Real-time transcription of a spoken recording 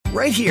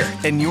right here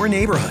in your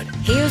neighborhood.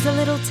 Here's a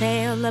little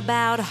tale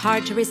about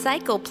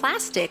hard-to-recycle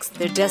plastics.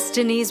 Their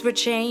destinies were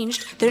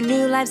changed. Their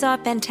new lives are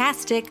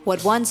fantastic.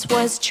 What once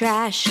was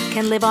trash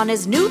can live on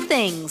as new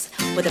things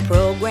with a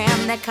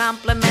program that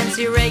complements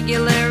your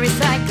regular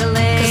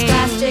recycling. 'Cause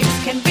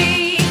plastics can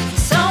be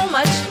so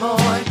much more.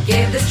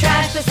 Give this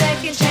trash the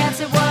second chance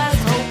it was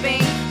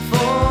hoping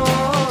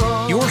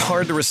for. Your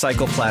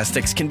hard-to-recycle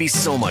plastics can be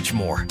so much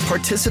more.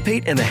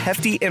 Participate in the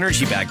Hefty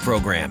Energy Bag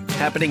program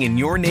happening in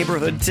your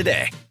neighborhood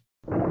today.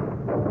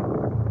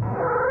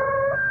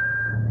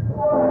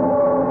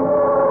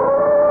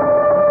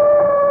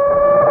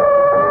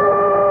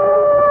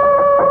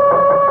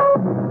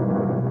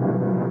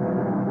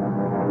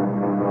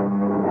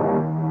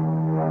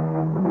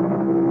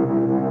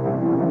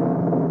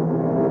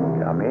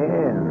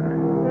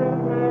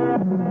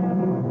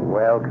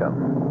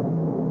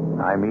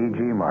 I'm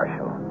E.G.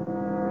 Marshall.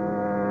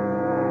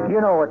 You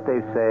know what they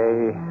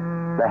say,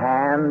 the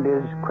hand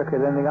is quicker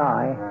than the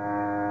eye,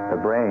 the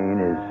brain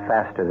is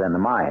faster than the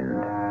mind.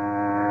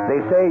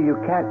 They say you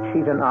can't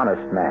cheat an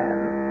honest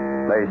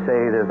man. They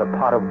say there's a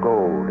pot of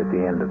gold at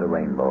the end of the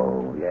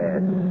rainbow.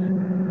 Yes,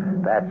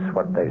 that's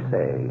what they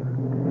say.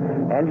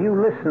 And you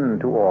listen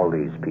to all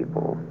these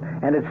people,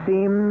 and it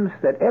seems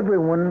that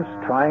everyone's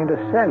trying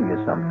to sell you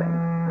something.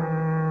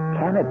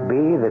 Can it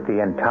be that the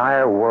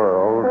entire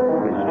world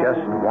is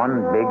just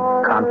one big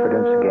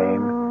confidence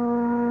game?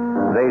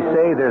 They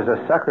say there's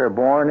a sucker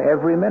born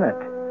every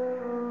minute.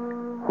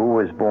 Who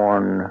was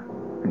born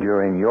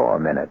during your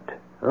minute?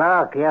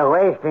 Look, you're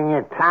wasting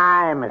your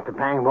time, Mr.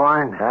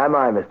 Pangborn. Am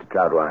I, Mr.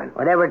 Troutwine?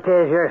 Whatever it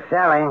is you're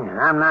selling,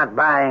 I'm not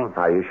buying.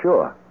 Are you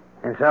sure?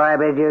 And so I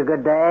bid you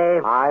good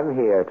day. I'm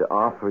here to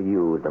offer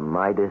you the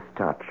Midas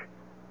touch.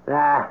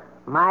 The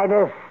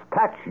Midas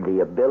touch?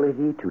 The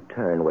ability to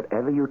turn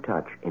whatever you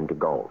touch into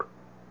gold.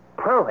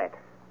 Prove it.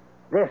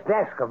 This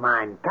desk of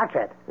mine, touch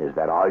it. Is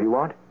that all you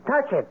want?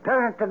 Touch it.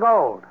 Turn it to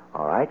gold.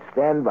 All right,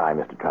 stand by,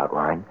 Mr.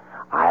 Troutwine.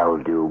 I'll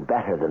do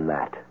better than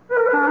that.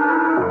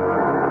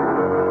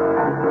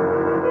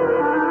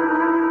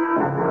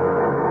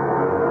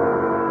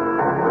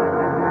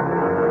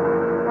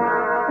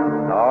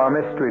 Our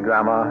mystery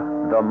drama,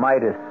 The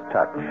Midas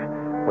Touch,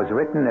 was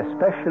written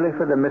especially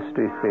for the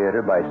Mystery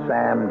Theater by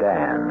Sam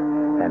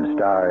Dan and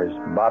stars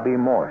Bobby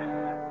Morse.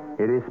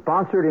 It is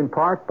sponsored in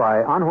part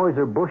by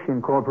Anheuser-Busch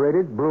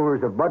Incorporated,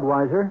 Brewers of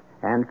Budweiser,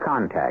 and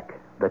Contact,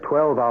 the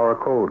 12-hour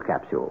cold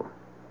capsule.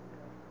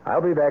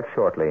 I'll be back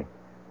shortly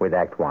with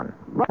Act One.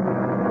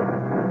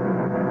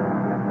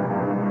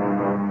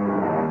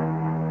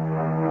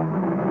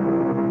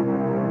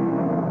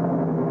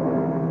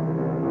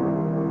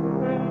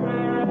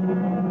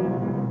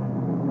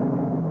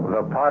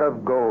 The pot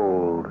of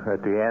gold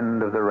at the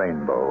end of the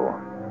rainbow.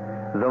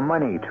 The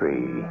money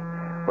tree,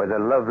 where the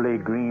lovely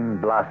green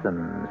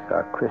blossoms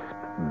are crisp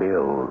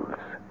bills.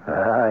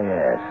 Ah,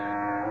 yes.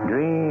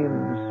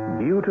 Dreams,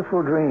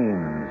 beautiful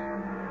dreams.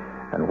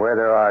 And where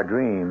there are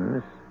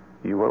dreams,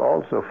 you will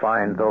also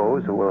find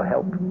those who will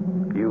help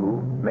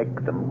you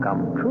make them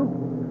come true.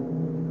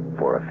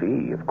 For a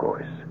fee, of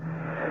course.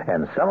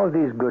 And some of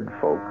these good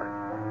folk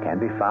can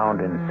be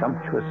found in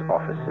sumptuous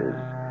offices.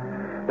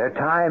 Their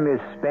time is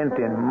spent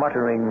in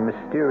muttering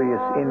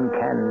mysterious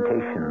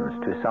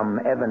incantations to some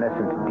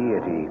evanescent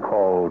deity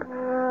called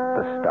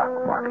the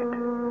stock market.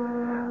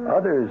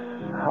 Others,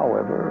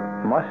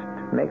 however,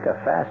 must make a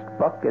fast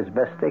buck as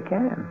best they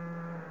can.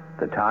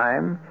 The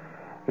time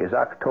is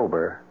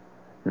October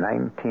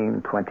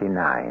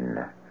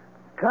 1929.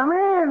 Come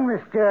in,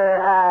 Mr.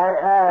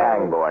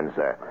 Pangborn,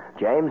 sir.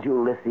 James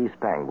Ulysses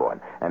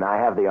Pangborn. And I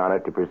have the honor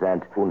to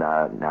present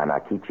Una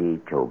Nanakichi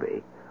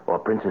Chobe, or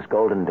Princess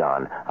Golden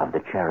Dawn of the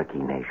Cherokee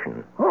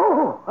Nation.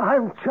 Oh,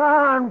 I'm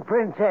charmed,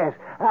 Princess.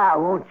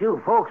 Won't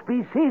you folks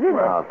be seated?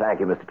 Well, thank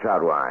you, Mr.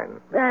 Troutwine.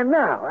 And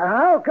now,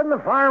 how can the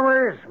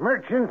Farmers,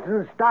 Merchants,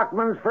 and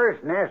Stockmen's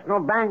First National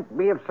Bank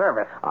be of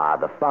service?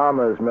 The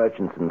Farmers,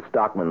 Merchants, and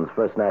Stockmen's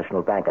First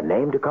National Bank, a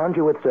name to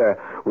conjure with, sir.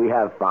 We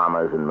have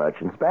Farmers and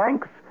Merchants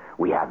Banks,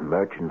 we have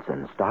Merchants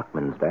and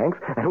Stockmen's Banks,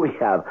 and we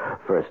have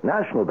First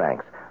National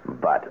Banks.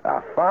 But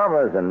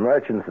Farmers and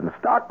Merchants and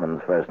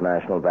Stockmen's First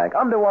National Bank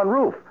under one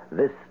roof.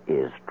 This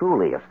is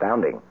truly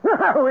astounding.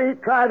 We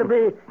try to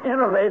be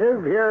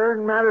innovative here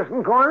in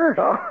Madison Corners.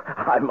 Oh,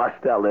 I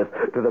must tell this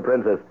to the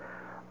princess.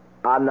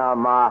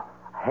 Anama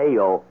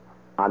heyo,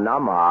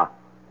 anama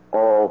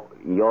o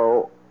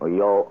yo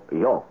yo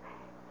yo.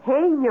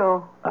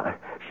 Heyo.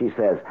 She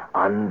says,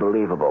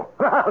 unbelievable.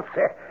 Well,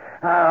 sir,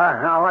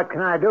 now what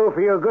can I do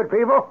for you good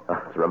people?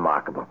 It's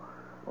remarkable.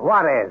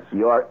 What is?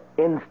 Your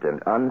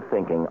instant,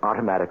 unthinking,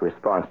 automatic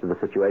response to the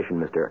situation,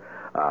 Mr.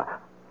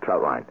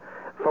 Troutwine.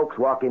 Folks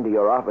walk into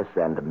your office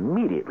and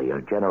immediately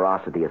your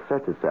generosity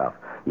asserts itself.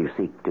 You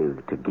seek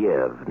to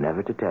give,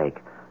 never to take.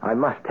 I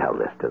must tell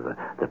this to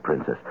the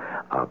princess.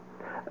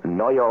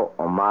 Noyo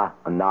oma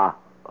na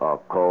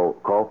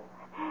ko.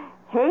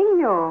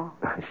 Heyo.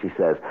 She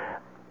says,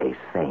 a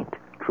saint,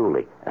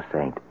 truly a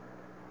saint.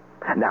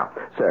 Now,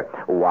 sir,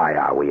 why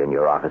are we in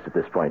your office at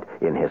this point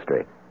in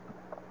history?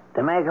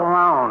 To make a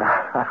loan.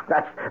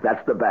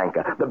 That's the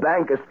banker. The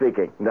banker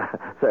speaking.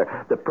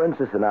 Sir, the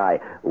princess and I,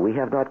 we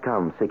have not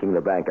come seeking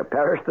the banker.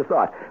 Perish the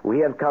thought. We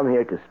have come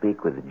here to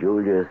speak with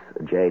Julius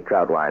J.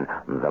 Troutwine,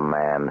 the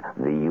man,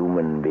 the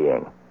human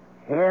being.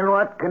 In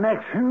what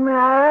connection, may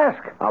I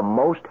ask? A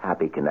most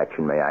happy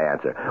connection, may I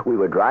answer. We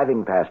were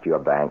driving past your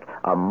bank,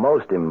 a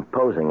most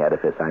imposing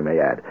edifice, I may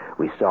add.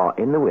 We saw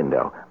in the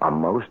window a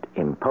most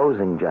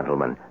imposing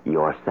gentleman,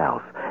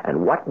 yourself.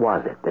 And what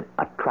was it that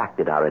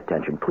attracted our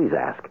attention? Please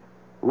ask.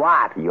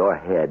 What? Your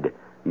head.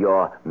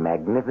 Your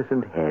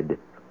magnificent head.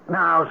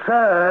 Now,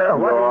 sir,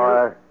 what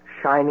Your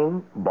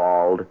shining,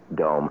 bald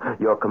dome.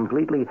 Your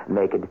completely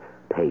naked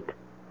pate.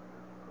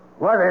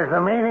 What is the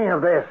meaning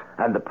of this?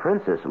 And the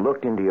princess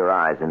looked into your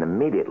eyes, and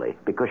immediately,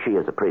 because she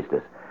is a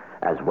priestess,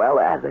 as well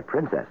as a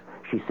princess,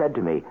 she said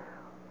to me,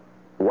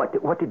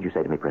 What did you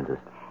say to me, princess?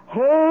 Hey,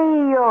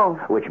 yo.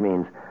 Which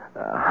means,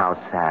 how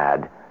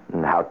sad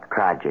and how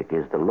tragic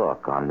is the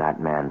look on that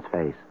man's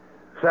face.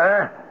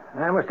 Sir,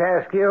 I must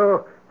ask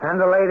you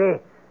and the lady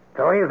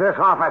to leave this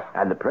office.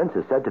 And the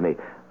princess said to me,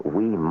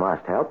 we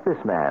must help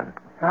this man.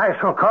 I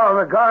shall call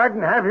the guard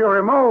and have you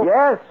removed.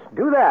 Yes,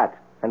 do that.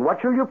 And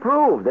what shall you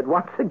prove? That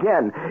once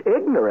again,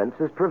 ignorance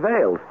has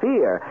prevailed.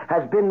 Fear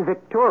has been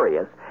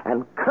victorious.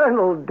 And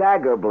Colonel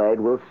Daggerblade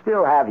will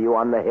still have you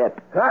on the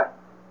hip.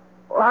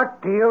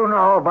 What do you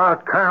know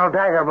about Colonel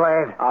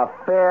Daggerblade? A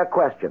fair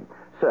question.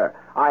 Sir,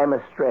 I am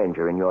a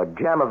stranger in your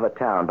gem of a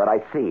town, but I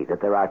see that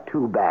there are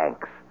two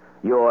banks.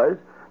 Yours,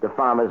 the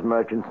Farmers,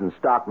 Merchants, and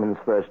Stockmen's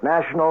First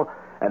National,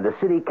 and the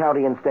City,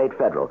 County, and State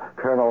Federal.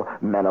 Colonel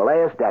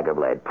Menelaus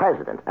Daggerblade,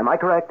 president. Am I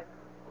correct?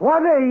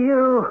 What are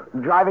you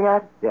driving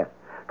at? Yes.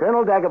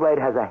 Colonel Daggerblade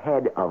has a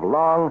head of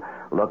long,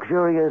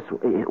 luxurious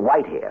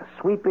white hair,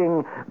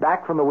 sweeping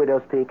back from a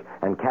widow's peak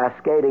and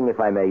cascading, if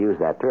I may use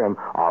that term,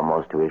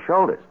 almost to his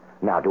shoulders.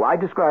 Now, do I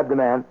describe the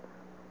man?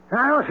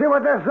 I don't see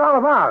what this is all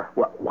about.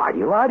 Well, why do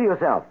you lie to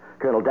yourself?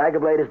 Colonel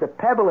Daggerblade is the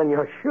pebble in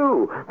your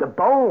shoe, the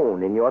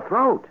bone in your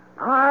throat.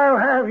 I'll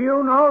have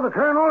you know the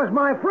Colonel is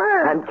my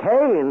friend. And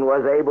Cain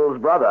was Abel's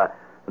brother.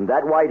 And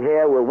that white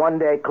hair will one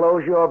day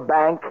close your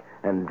bank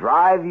and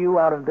drive you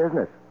out of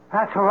business.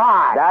 That's a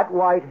lie. That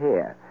white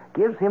hair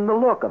gives him the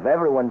look of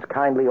everyone's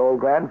kindly old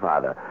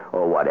grandfather,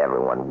 or what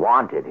everyone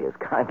wanted his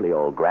kindly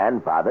old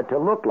grandfather to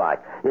look like.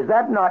 Is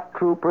that not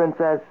true,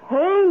 Princess? Hey,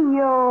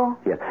 yo.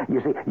 Yes. You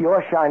see,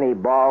 your shiny,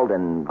 bald,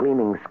 and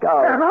gleaming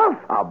skull...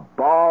 Enough. A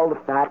bald,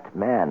 fat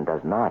man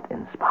does not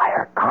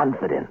inspire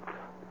confidence.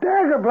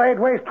 Daggerblade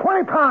weighs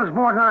 20 pounds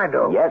more than I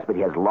do. Yes, but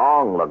he has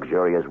long,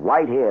 luxurious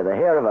white hair, the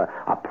hair of a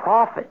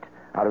prophet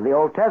out of the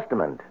Old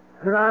Testament.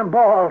 And I'm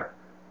bald.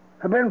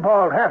 I've been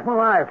bald half my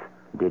life.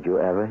 Did you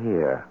ever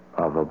hear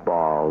of a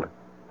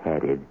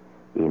bald-headed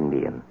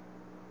Indian?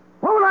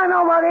 What would I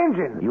know about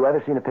Indians? You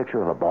ever seen a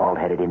picture of a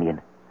bald-headed Indian?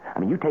 I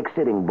mean, you take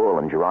Sitting Bull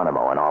and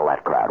Geronimo and all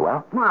that crowd,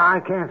 well? Well, I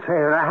can't say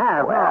that I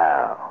have.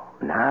 Well,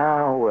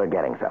 now we're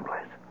getting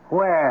someplace.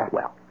 Where?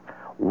 Well,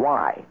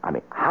 why? I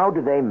mean, how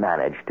do they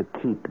manage to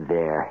keep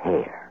their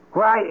hair?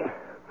 Why,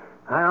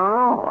 I don't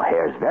know. Well,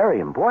 hair is very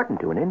important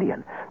to an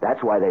Indian.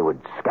 That's why they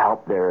would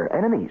scalp their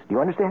enemies. Do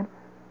you understand?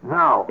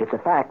 No. It's a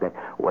fact that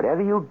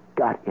whatever you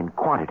got in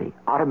quantity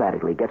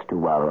automatically gets to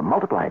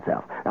multiply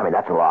itself. I mean,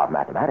 that's a law of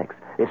mathematics.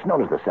 It's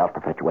known as the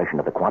self-perpetuation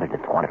of the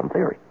quantitative quantum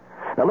theory.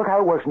 Now, look how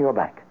it works in your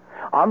bank.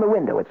 On the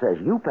window, it says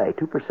you pay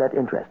 2%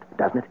 interest,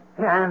 doesn't it?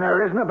 Yeah, and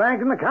there isn't a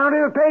bank in the county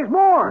that pays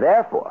more.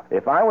 Therefore,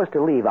 if I was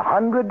to leave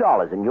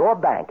 $100 in your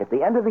bank at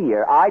the end of the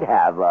year, I'd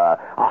have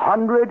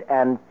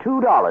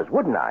 $102,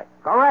 wouldn't I?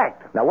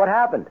 Correct. Now, what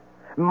happened?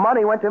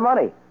 Money went to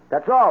money.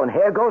 That's all, and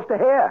hair goes to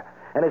hair.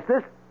 And it's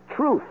this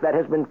truth that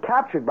has been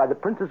captured by the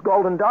Princess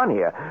Golden Dawn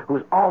here,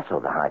 who's also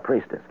the High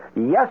Priestess.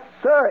 Yes,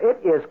 sir, it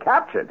is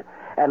captured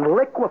and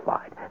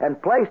liquefied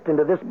and placed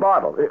into this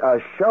bottle.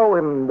 Show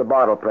him the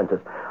bottle,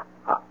 Princess.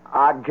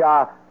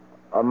 Aja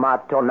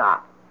Matona.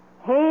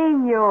 Hey,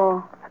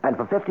 yo. And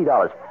for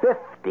 $50,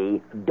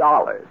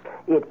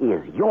 it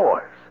is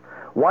yours.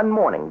 One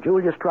morning,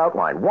 Julius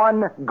Troutwine,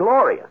 one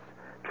glorious,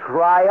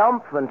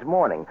 triumphant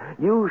morning,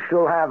 you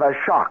shall have a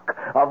shock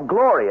of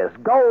glorious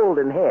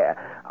golden hair.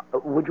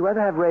 Would you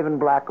rather have raven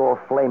black or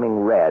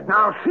flaming red?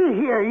 Now, see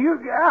here,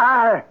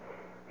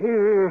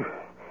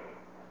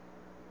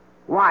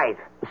 white.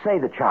 Say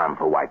the charm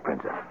for white,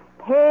 Princess.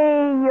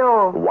 Hey,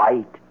 yo.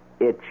 White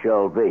it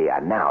shall be.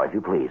 And now, if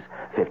you please,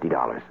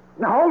 $50.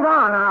 Now, hold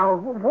on now.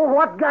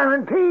 What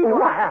guarantee?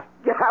 What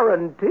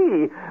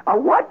guarantee?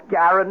 What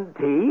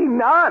guarantee?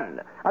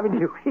 None. I mean, do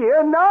you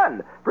hear?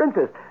 None.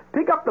 Princess,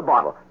 pick up the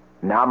bottle.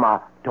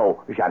 Nama to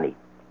Jani.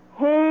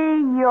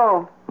 Hey,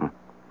 yo.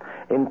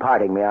 In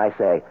parting, may I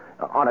say,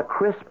 on a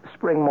crisp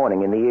spring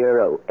morning in the year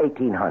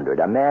 1800,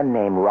 a man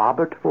named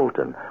Robert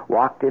Fulton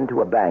walked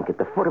into a bank at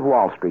the foot of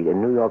Wall Street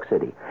in New York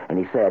City, and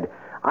he said,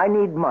 I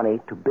need money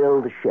to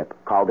build a ship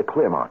called the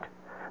Clermont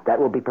that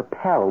will be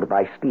propelled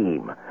by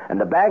steam. And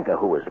the banker,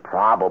 who was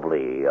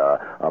probably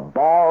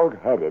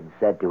bald-headed,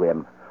 said to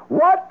him,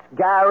 what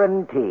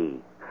guarantee?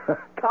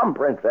 Come,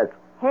 Princess.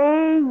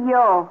 Hey,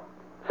 yo.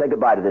 Say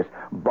goodbye to this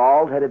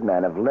bald-headed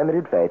man of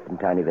limited faith and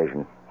tiny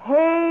vision.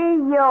 Hey,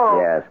 yo.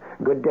 Yes.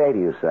 Good day to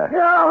you, sir.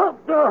 No,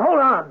 hold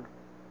on.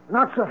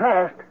 Not so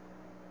fast.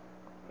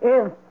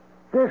 If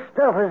this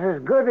stuff is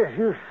as good as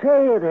you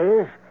say it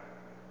is,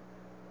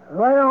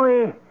 why don't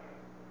we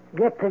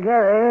get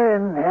together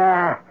and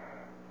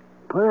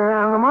put it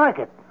on the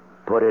market?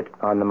 Put it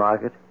on the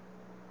market?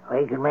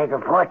 We can make a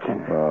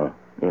fortune. Oh,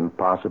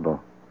 impossible.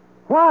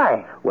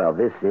 Why? Well,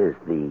 this is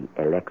the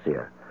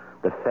elixir.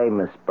 The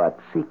famous but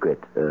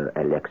secret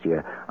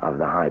elixir of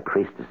the high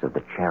priestess of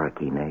the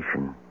Cherokee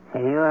Nation.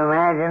 Can you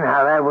imagine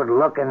how that would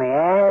look in the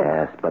ad?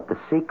 Yes, but the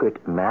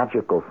secret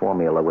magical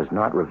formula was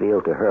not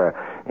revealed to her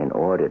in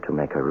order to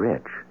make her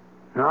rich.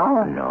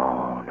 No?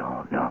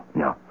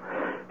 No.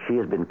 She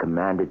has been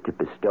commanded to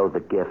bestow the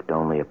gift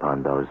only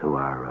upon those who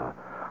are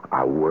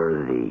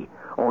worthy,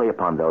 only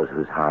upon those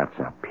whose hearts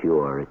are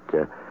pure.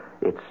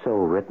 It's so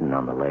written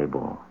on the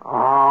label.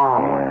 Oh.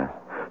 Yes.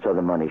 So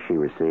the money she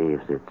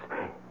receives,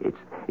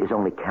 it's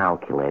only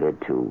calculated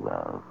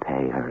to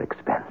pay her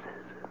expenses.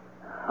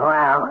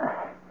 Well,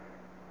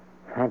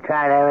 I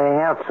tried everything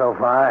else so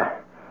far.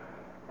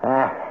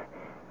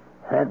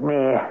 Let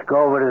me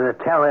go over to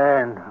the teller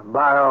and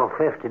borrow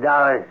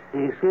 $50.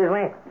 Excuse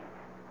me?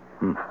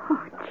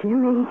 Oh,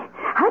 Jimmy,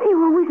 how do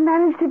you always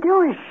manage to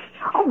do it?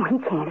 Oh, he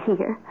can't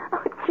hear.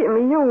 Oh,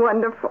 Jimmy, you're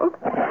wonderful.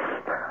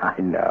 I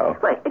know.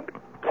 But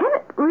can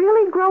it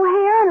really grow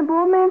hair on a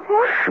bald man's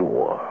head?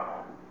 Sure.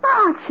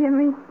 Oh,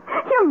 Jimmy,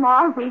 you're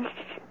marvelous.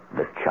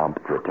 The chump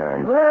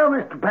returns. Well,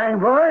 Mr.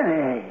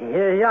 Pangborn,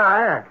 here you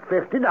are.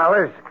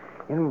 $50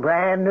 in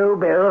brand new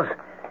bills.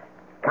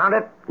 Count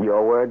it.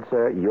 Your word,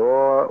 sir.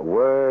 Your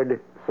word,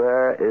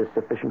 sir, is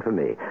sufficient for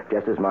me,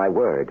 just as my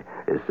word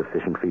is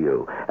sufficient for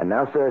you. And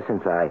now, sir,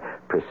 since I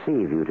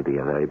perceive you to be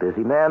a very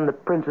busy man, the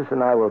princess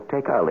and I will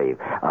take our leave.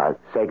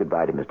 Say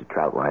goodbye to Mr.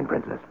 Troutwine,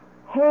 princess.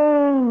 Hey,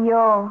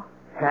 yo.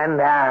 And,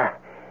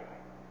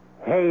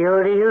 hey,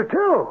 you to you,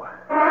 too.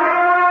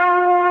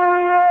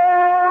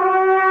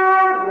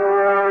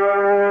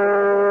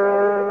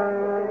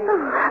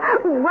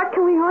 What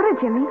can we order,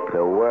 Jimmy?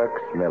 The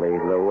works, Millie,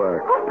 the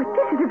works. Oh, but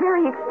this is a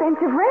very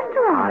expensive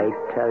restaurant. I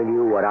tell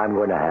you what I'm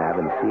going to have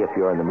and see if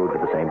you're in the mood for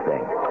the same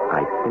thing.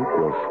 I think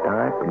we'll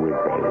start with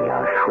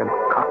a shrimp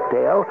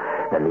cocktail,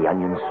 then the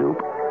onion soup,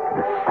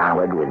 the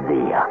salad with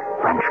the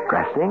French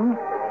dressing,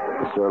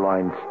 the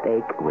sirloin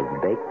steak with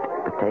baked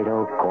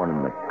potato, corn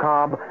on the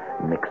cob,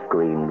 mixed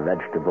green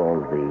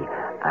vegetables, the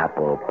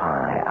apple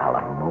pie a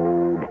la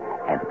mode,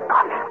 and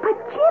coffee. But,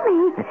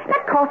 Jimmy,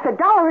 that costs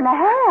 $1.50.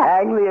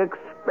 Hang the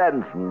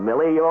expense,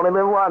 Millie. You only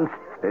live once.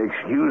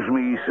 Excuse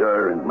me,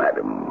 sir and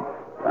madam.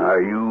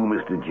 Are you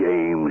Mr.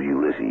 James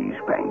Ulysses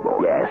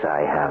Pangborn? Yes,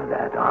 I have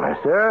that honor,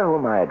 sir. Who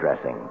am I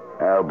addressing?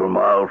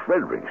 Albemarle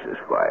Fredericks,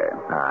 Esquire.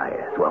 Ah,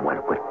 yes. Well,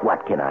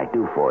 what can I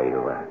do for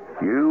you?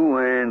 You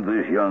and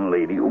this young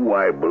lady, who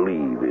I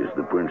believe is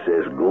the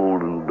Princess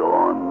Golden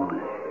Dawn,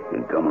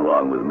 can come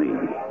along with me.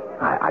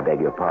 I beg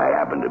your I pardon.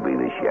 happen to be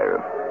the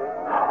sheriff.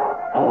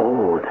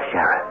 Oh, the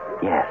sheriff.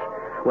 Yes.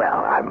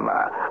 Well,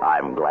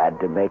 I'm glad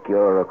to make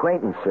your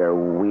acquaintance, sir.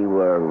 We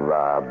were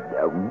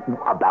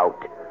about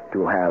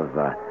to have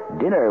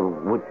dinner.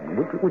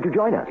 Would you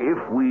join us?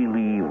 If we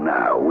leave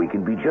now, we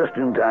can be just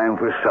in time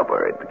for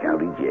supper at the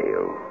county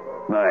jail.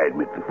 I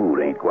admit the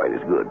food ain't quite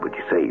as good, but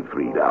you save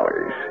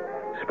 $3.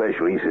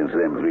 Especially since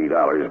them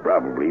 $3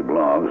 probably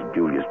belongs to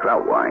Julius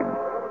Troutwine.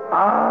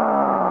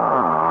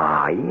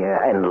 Ah,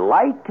 yeah,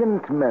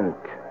 enlightenment.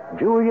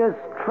 Julius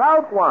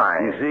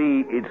Troutwine. You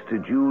see, it's to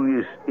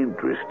Julius'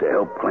 interest to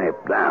help clamp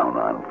down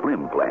on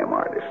flim-flam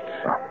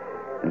artists.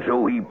 And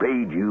so he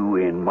paid you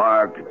in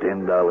marked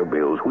 $10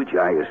 bills, which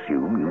I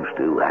assume you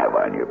still have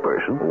on your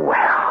person.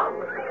 Well,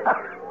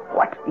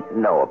 what do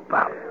you know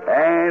about it?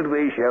 And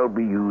they shall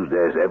be used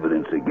as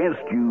evidence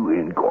against you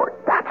in court.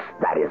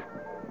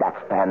 That's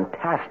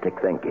fantastic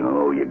thinking.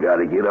 Oh, you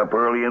gotta get up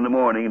early in the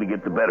morning to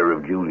get the better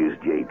of Julius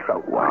J.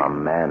 Troutwine. A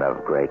man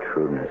of great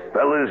shrewdness.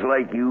 Fellas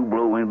like you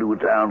blow into a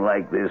town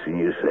like this and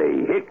you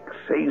say, hicks,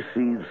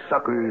 hayseeds,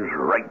 suckers,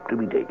 ripe to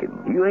be taken.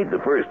 You ain't the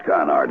first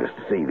con artist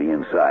to see the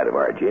inside of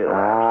our jail.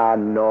 Ah,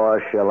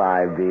 nor shall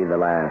I be the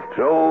last.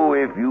 So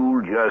if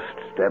you'll just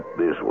step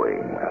this way.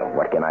 Well,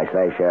 what can I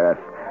say, Sheriff?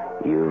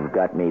 You've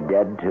got me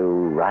dead to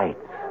rights.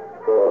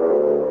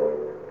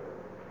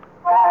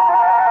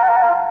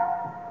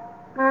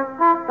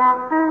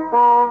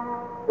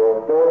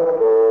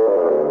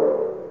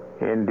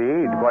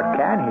 Indeed, what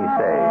can he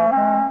say?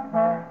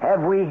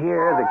 Have we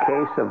here the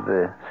case of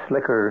the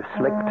slicker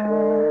slicked?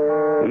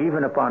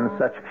 Even upon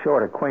such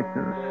short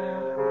acquaintance,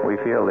 we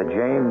feel that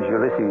James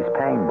Ulysses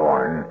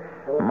Pangborn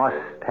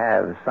must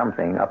have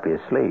something up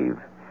his sleeve.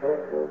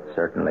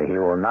 Certainly he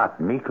will not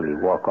meekly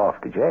walk off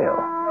to jail.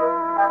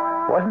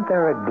 Wasn't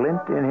there a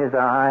glint in his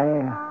eye,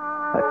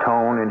 a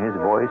tone in his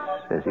voice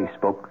as he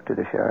spoke to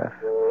the sheriff?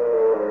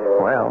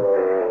 Well,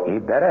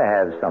 he'd better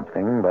have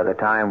something by the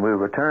time we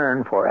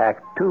return for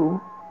Act 2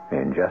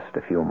 in just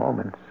a few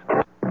moments.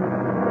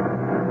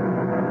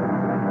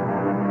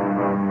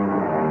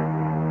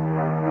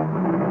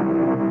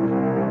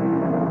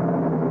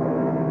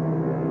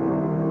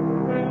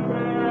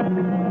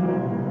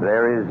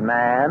 There is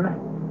man,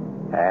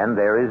 and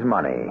there is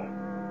money.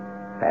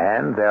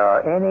 And there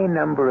are any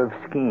number of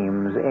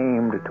schemes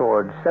aimed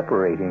toward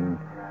separating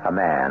a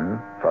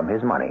man from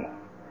his money.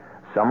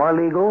 Some are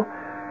legal,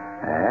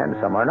 and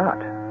some are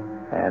not.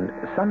 And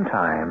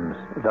sometimes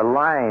the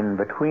line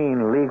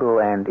between legal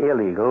and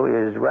illegal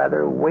is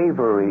rather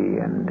wavery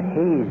and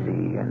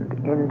hazy and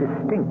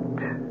indistinct,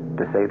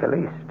 to say the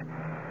least.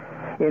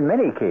 In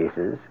many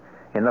cases,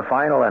 in the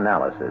final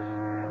analysis,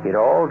 it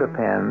all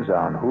depends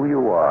on who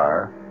you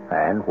are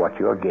and what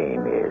your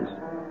game is.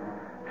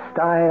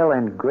 Style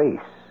and grace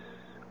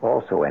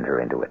also enter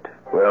into it.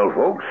 Well,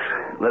 folks,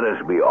 let us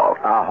be off.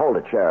 Hold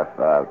it, Sheriff.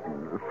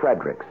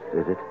 Fredericks,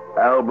 is it?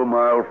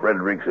 Albemarle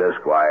Fredericks,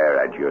 Esquire,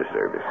 at your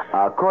service.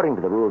 According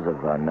to the rules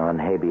of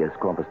non-habeas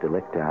corpus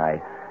delicti,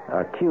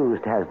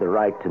 accused has the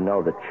right to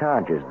know the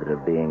charges that are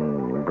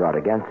being brought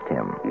against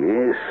him.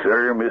 Yes,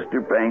 sir,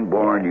 Mr.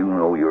 Pangborn, you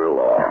know your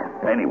law.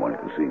 Anyone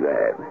can see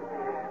that.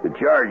 The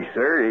charge,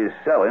 sir, is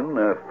selling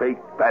fake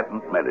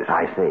patent medicine.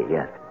 I see,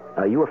 yes.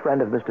 Are you a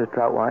friend of Mr.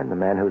 Troutwine, the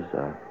man who's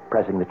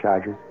pressing the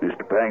charges?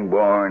 Mr.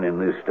 Pangborn, in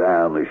this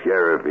town, the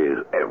sheriff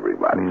is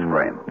everybody's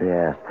friend.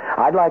 Yes.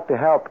 I'd like to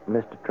help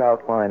Mr.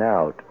 Troutwine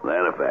out.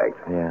 That a fact.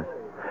 Yes.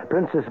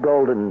 Princess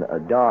Golden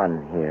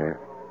Dawn here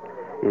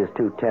is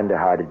too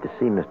tender-hearted to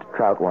see Mr.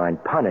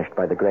 Troutwine punished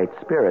by the Great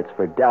Spirits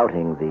for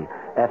doubting the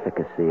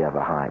efficacy of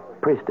a high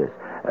priestess.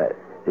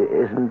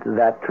 Isn't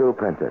that true,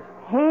 Princess?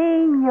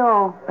 Hey,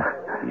 yo.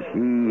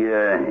 She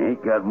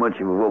ain't got much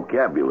of a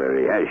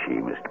vocabulary, has she,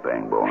 Mr.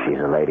 Pangborn?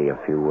 She's a lady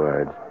of few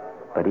words,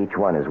 but each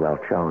one is well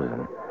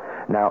chosen.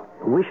 Now,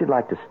 we should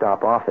like to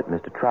stop off at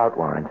Mr.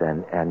 Troutwine's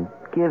and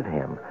give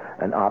him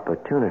an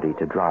opportunity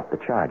to drop the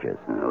charges.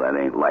 Well, that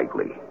ain't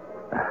likely.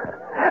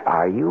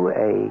 Are you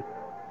a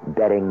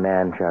betting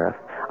man, Sheriff?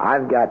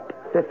 I've got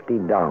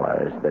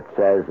 $50 that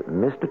says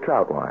Mr.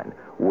 Troutwine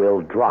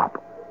will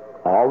drop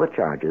all the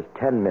charges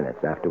 10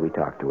 minutes after we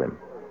talk to him.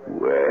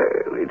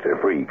 Well, it's a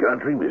free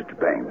country, Mr.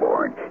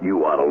 Pangborn. You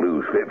want to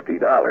lose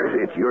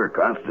 $50. It's your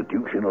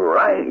constitutional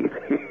right.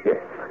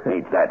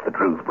 Ain't that the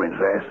truth,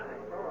 Princess?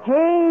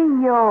 Hey,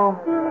 yo.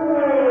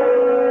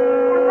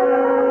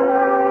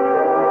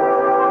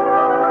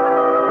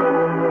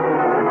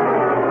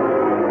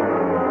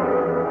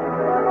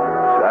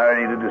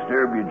 Sorry to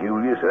disturb you,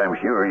 Julius. I'm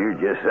sure you're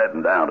just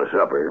sitting down to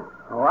supper.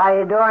 Why are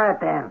you doing it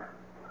then?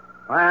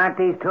 Why aren't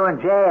these two in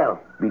jail?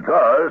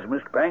 Because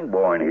Mr.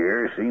 Pangborn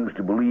here seems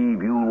to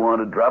believe you'll want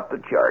to drop the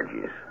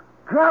charges.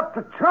 Drop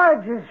the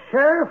charges,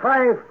 Sheriff.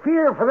 I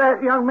fear for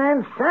that young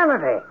man's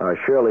sanity.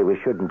 Surely we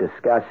shouldn't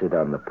discuss it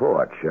on the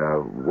porch.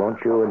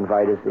 Won't you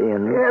invite us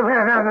in? No,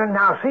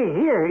 now, see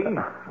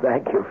here.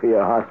 Thank you for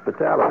your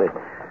hospitality.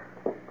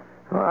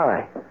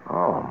 Why,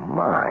 oh,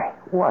 my,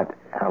 what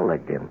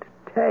elegant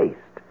taste.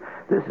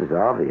 This is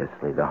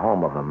obviously the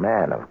home of a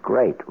man of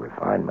great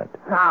refinement.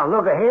 Now,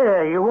 look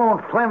here. You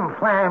won't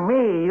flim-flam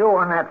me, you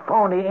and that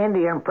phony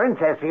Indian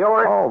princess of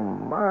yours. Oh,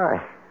 my.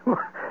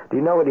 Do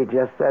you know what he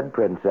just said,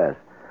 Princess?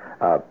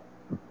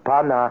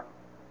 Pana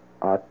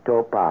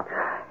atopa.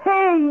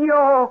 Hey,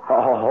 yo.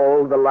 Oh,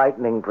 hold the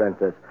lightning,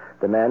 Princess.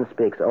 The man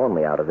speaks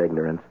only out of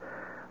ignorance.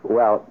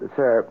 Well,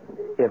 sir,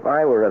 if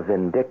I were a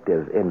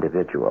vindictive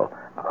individual,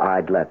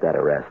 I'd let that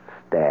arrest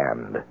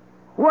stand.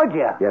 Would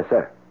you? Yes,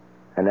 sir.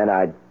 And then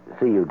I'd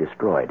see you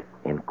destroyed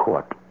in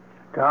court.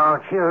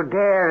 Don't you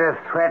dare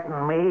to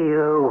threaten me,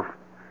 you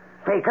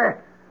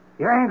faker.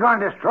 You ain't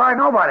going to destroy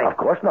nobody. Of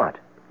course not.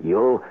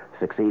 You'll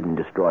succeed in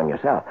destroying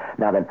yourself.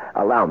 Now then,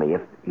 allow me,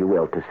 if you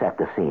will, to set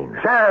the scene.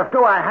 Sheriff,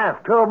 do I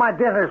have to? My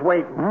dinner's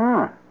waiting.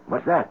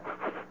 What's that?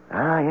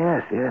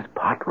 Yes,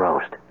 pot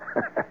roast.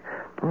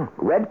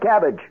 Red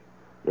cabbage.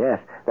 Yes,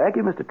 thank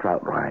you, Mr.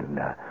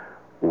 Troutwine.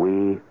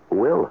 We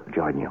will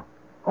join you.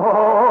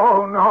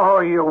 Oh, no,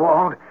 you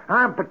won't.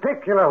 I'm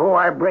particular who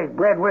I break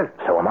bread with.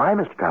 So am I,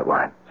 Mr.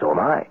 Troutwine. So am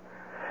I.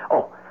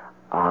 Oh,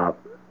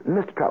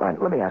 Mr.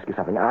 Troutwine, let me ask you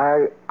something.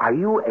 Are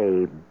you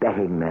a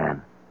betting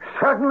man?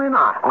 Certainly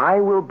not. I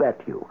will bet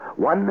you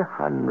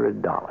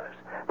 $100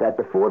 that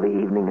before the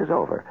evening is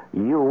over,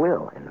 you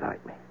will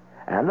invite me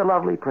and the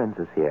lovely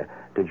princess here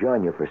to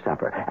join you for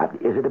supper.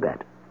 Is it a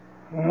bet?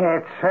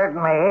 It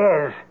certainly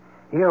is.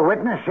 You a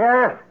witness,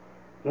 Sheriff?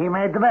 He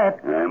made the bet.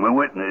 I'm a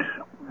witness.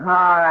 All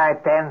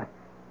right, then.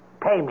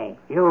 Pay me.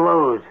 You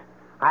lose.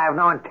 I have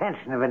no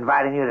intention of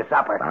inviting you to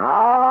supper.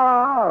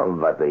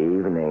 But the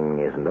evening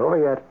isn't over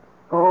yet.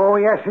 Oh,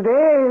 yes, it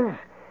is.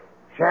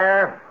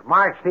 Sheriff,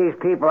 march these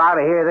people out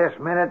of here this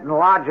minute and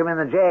lodge them in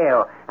the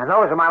jail. And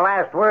those are my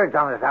last words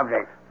on the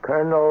subject.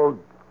 Colonel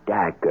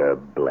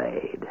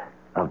Daggerblade,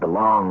 of the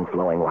long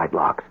flowing white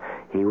locks.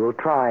 He will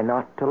try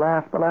not to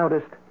laugh the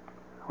loudest.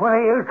 What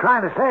are you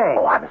trying to say?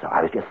 Oh, I'm sorry.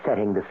 I was just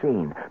setting the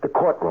scene. The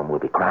courtroom will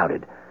be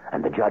crowded,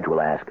 and the judge will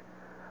ask,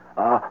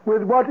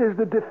 with what is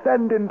the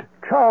defendant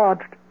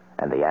charged?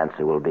 And the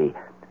answer will be,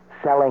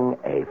 selling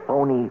a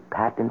phony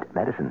patent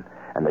medicine.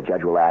 And the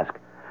judge will ask,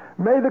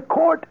 may the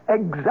court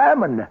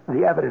examine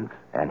the evidence?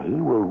 And he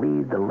will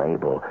read the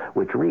label,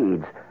 which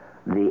reads,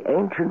 The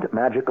ancient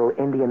magical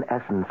Indian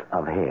essence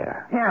of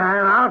hair. Yeah,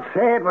 and I'll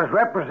say it was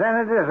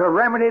represented as a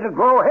remedy to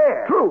grow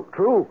hair. True.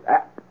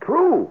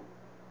 True.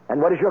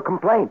 And what is your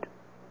complaint?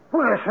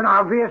 Well, it's an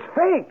obvious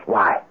fake.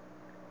 Why?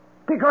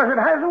 Because it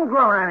hasn't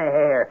grown any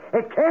hair.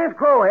 It can't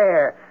grow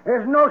hair.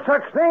 There's no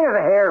such thing as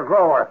a hair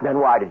grower. Then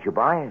why did you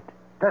buy it?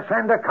 To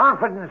send a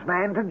confidence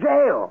man to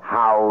jail.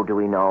 How do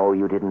we know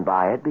you didn't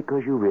buy it?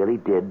 Because you really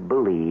did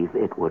believe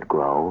it would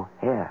grow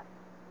hair.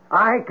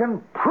 I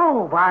can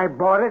prove I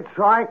bought it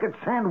so I could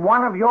send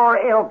one of your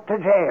ilk to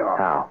jail.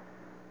 How?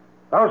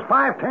 Those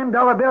 $5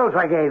 $10 bills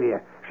I gave you.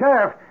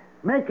 Sheriff,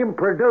 make him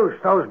produce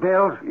those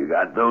bills. You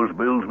got those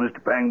bills,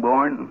 Mr.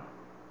 Pangborn?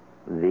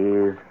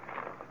 These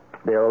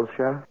bills,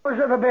 Sheriff? Those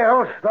are the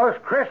bills, those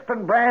crisp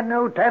and brand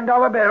new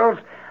 $10 bills.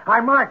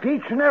 I marked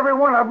each and every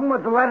one of them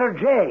with the letter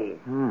J.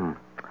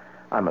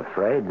 I'm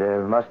afraid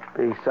there must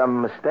be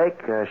some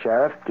mistake,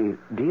 Sheriff. Do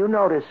you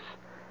notice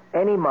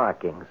any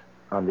markings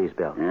on these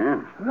bills?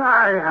 Yeah?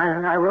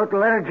 I wrote the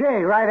letter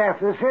J right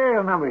after the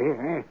serial number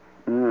here.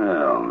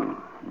 Well,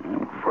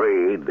 I'm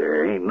afraid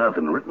there ain't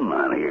nothing written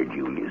on here,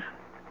 Julius.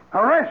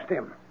 Arrest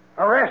him.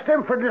 Arrest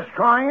him for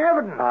destroying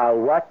evidence.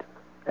 What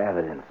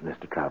evidence,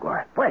 Mr.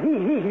 Troutwine? Well,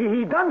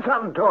 he done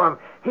something to him.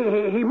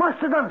 He must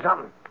have done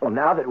something. Well,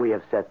 now that we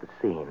have set the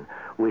scene,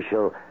 we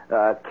shall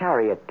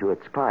carry it to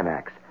its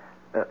climax.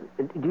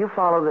 Do you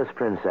follow this,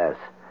 Princess?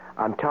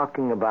 I'm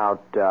talking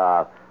about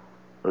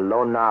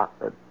Lona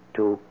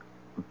to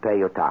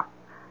Peyota.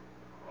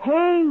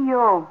 Hey,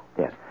 yo.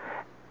 Yes.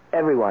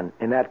 Everyone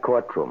in that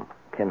courtroom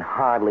can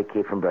hardly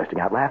keep from bursting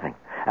out laughing.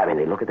 I mean,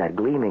 they look at that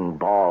gleaming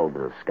bald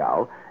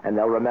skull, and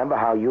they'll remember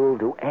how you'll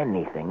do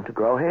anything to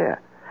grow hair.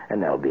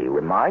 And they'll be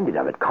reminded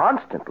of it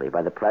constantly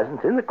by the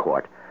presence in the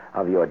court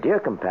of your dear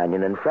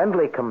companion and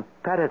friendly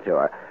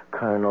competitor,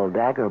 Colonel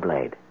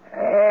Daggerblade.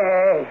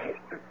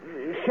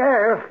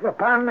 Sheriff,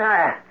 upon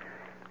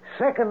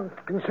second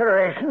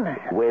consideration...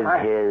 With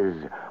his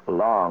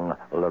long,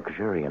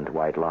 luxuriant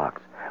white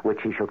locks,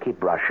 which he shall keep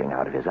brushing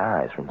out of his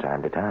eyes from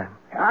time to time.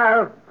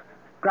 I'll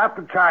drop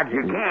the charges.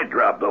 You can't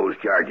drop those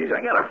charges.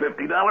 I got a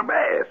 $50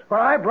 bass.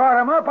 Well, I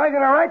brought him up. I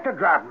got a right to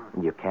drop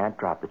him. You can't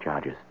drop the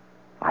charges.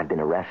 I've been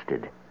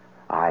arrested.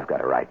 I've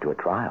got a right to a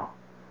trial.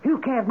 You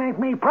can't make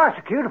me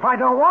prosecute if I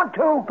don't want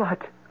to.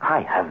 But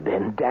I have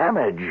been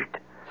damaged.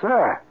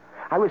 Sir,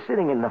 I was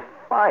sitting in the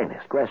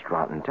finest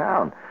restaurant in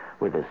town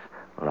with this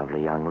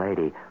lovely young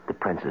lady, the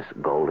Princess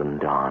Golden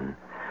Dawn.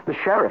 The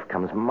sheriff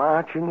comes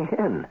marching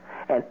in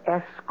and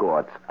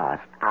escorts us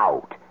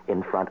out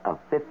in front of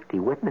 50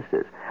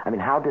 witnesses. I mean,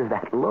 how does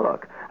that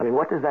look? I mean,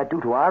 what does that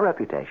do to our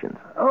reputations?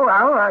 Oh,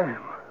 well,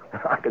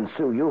 I can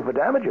sue you for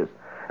damages.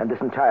 And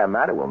this entire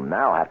matter will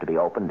now have to be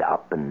opened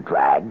up and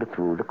dragged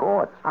through the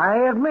courts. I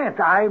admit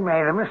I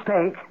made a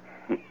mistake.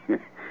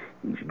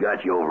 He's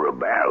got you over a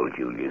barrel,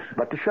 Julius.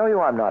 But to show you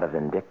I'm not a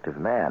vindictive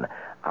man,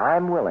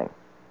 I'm willing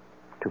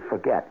to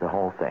forget the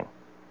whole thing.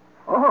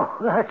 Oh,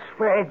 that's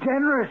very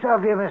generous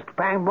of you, Mr.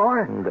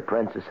 Pangborn. The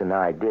princess and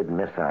I did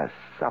miss our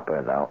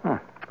supper, though.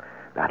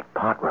 That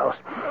pot roast.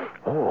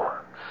 Oh,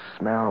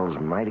 smells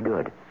mighty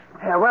good.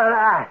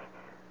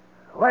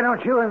 Why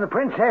don't you and the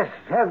princess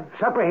have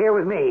supper here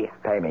with me?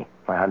 Pay me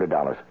my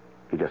 $100.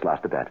 You just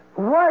lost a bet.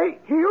 Why,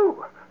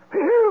 you...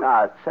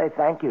 Say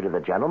thank you to the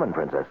gentleman,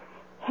 Princess.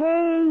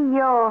 Hey,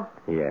 yo.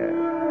 Yeah.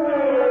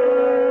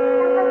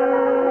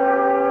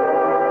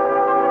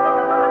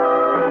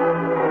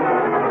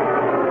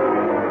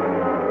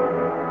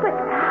 But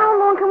how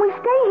long can we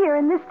stay here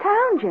in this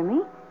town,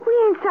 Jimmy? We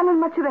ain't selling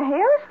much at the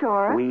hair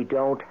store. We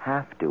don't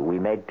have to. We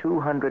made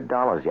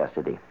 $200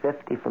 yesterday,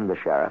 50 from the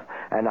sheriff,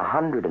 and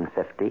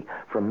 150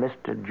 from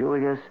Mr.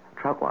 Julius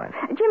Troutwine.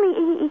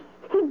 Jimmy,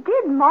 he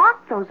did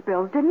mark those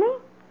bills, didn't he?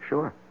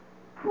 Sure.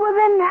 Well,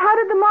 then how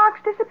did the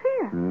marks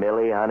disappear?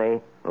 Millie,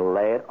 honey,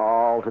 lay it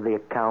all to the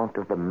account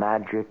of the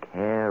magic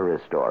hair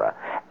restorer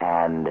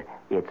and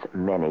its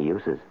many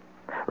uses.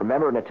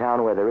 Remember, in a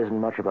town where there isn't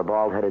much of a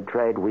bald-headed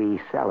trade,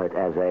 we sell it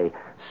as a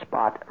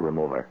spot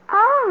remover.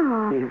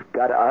 Ah. We've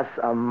got us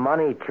a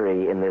money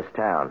tree in this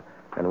town,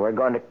 and we're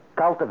going to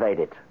cultivate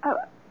it.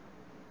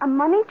 A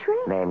money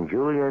tree? Named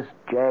Julius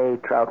J.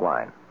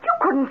 Troutwine. You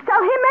couldn't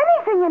sell him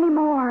anything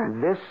anymore.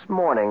 This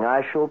morning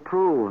I shall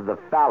prove the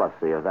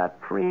fallacy of that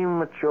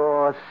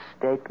premature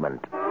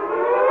statement.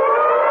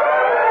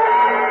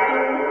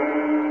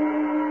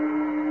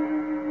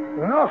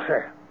 No,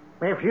 sir.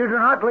 If you do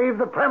not leave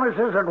the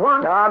premises at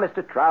once... Ah,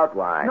 Mr.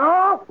 Troutwine.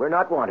 No? We're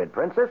not wanted,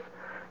 Princess.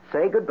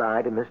 Say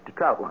goodbye to Mr.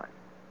 Troutwine.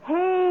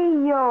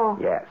 Hey, yo.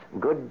 Yes.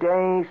 Good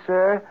day,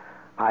 sir.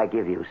 I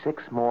give you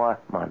 6 more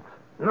months.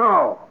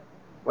 No.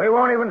 We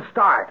won't even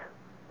start.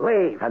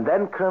 Leave. And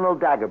then Colonel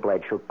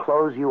Daggerblade shall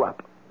close you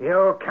up.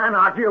 You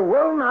cannot, you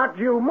will not,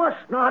 you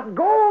must not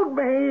goad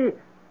me.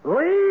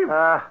 Leave.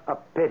 A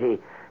pity.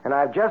 And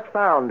I've just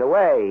found a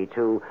way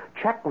to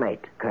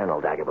checkmate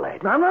Colonel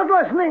Daggerblade. I'm not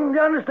listening, do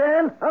you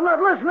understand? I'm not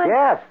listening.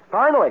 Yes,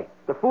 finally.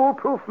 The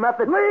foolproof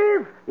method.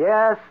 Leave.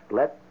 Yes,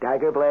 let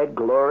Daggerblade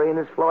glory in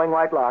his flowing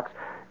white locks.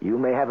 You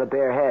may have a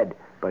bare head,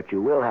 but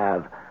you will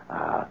have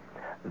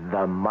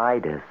the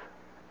Midas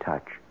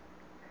touch.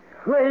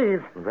 Please.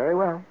 Very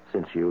well.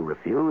 Since you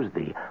refuse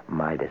the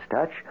Midas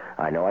touch,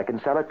 I know I can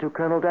sell it to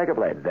Colonel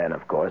Daggerblade. Then,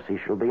 of course, he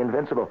shall be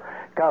invincible.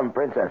 Come,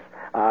 Princess.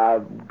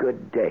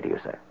 Good day to you,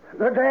 sir.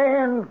 Good day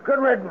and good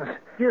riddance.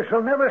 You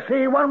shall never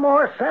see one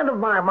more cent of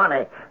my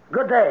money.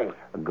 Good day.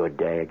 Good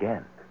day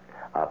again.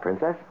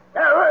 Princess?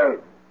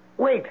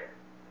 Wait.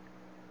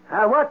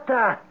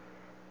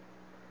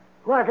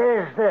 What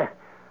is the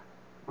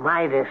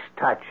Midas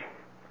touch?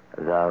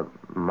 The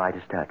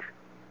Midas touch.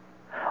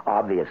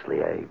 Obviously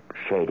a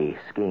shady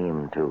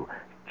scheme to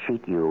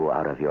cheat you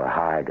out of your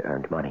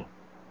hard-earned money.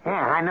 Yeah,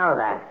 I know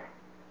that.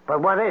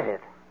 But what is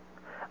it?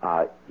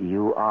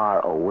 You are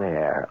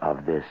aware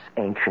of this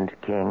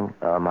ancient king,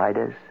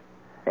 Midas?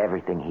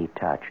 Everything he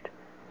touched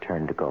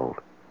turned to gold.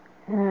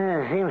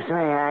 Seems to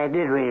me I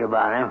did read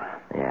about him.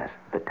 Yes,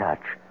 the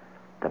touch.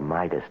 The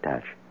Midas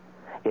touch.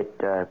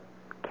 It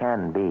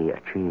can be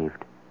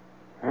achieved.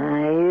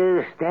 Are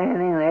you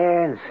standing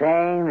there and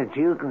saying that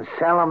you can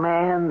sell a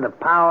man the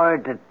power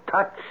to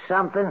touch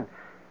something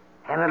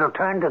and it'll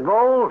turn to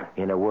gold?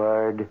 In a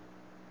word,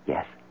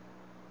 yes.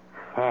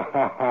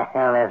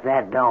 Well, if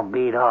that don't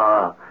beat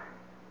all.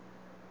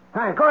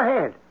 All right, go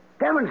ahead.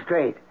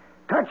 Demonstrate.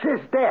 Touch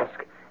this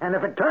desk. And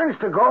if it turns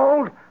to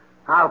gold,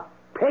 I'll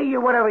pay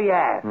you whatever you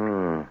ask.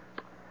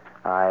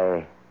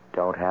 I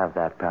don't have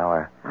that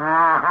power.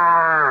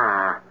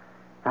 Aha.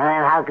 And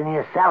then how can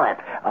you sell it?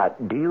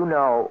 Do you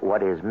know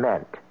what is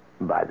meant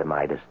by the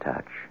Midas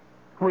touch?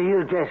 Well,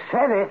 you just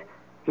said it.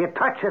 You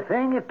touch a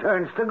thing, it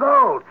turns to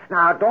gold.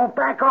 Now, don't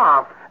back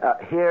off.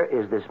 Here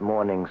is this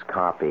morning's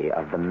copy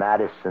of the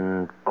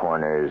Madison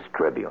Corners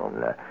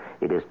Tribune.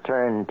 It is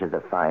turned to the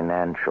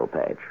financial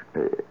page.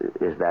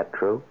 Is that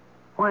true?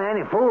 Well,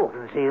 any fool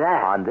can see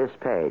that. On this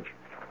page,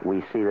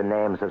 we see the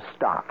names of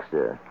stocks.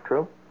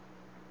 True?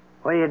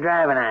 What are you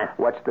driving at?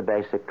 What's the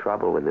basic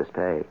trouble with this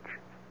page?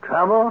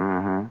 Trouble?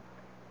 Mm-hmm.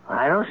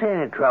 I don't see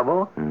any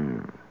trouble.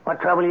 What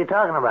trouble are you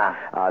talking about?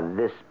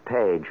 This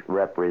page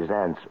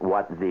represents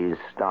what these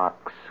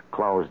stocks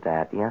closed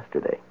at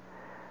yesterday.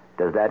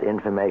 Does that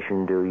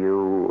information do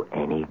you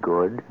any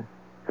good?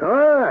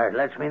 Sure. It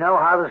lets me know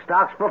how the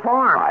stocks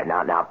perform. All right,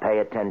 now pay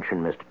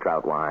attention, Mr.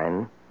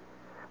 Troutwine.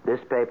 This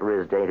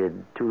paper is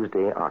dated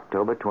Tuesday,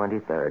 October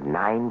 23rd,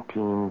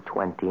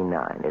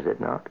 1929, is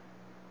it not?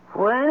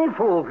 Well, any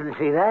fool can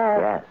see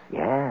that.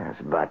 Yes,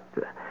 but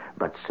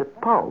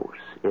suppose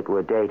it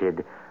were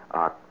dated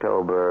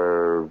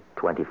October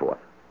 24th.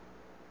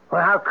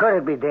 Well, how could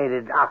it be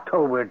dated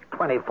October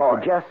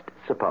 24th? Just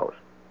suppose.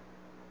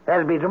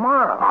 That'd be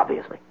tomorrow.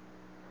 Obviously.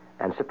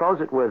 And suppose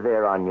it were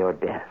there on your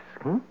desk.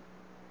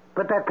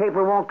 But that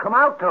paper won't come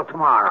out till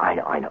tomorrow.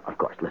 I know, of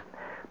course. Listen.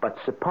 But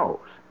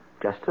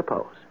just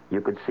suppose, you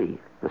could see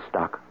the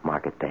stock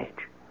market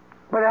page.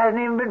 But it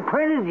hasn't even been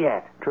printed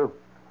yet. True.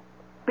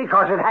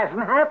 Because it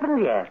hasn't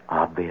happened yet.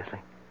 Obviously.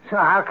 So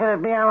how can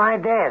it be on my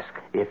desk?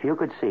 If you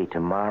could see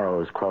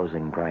tomorrow's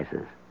closing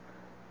prices,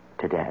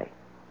 today,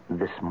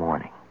 this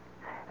morning,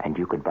 and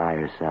you could buy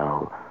or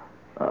sell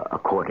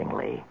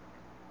accordingly.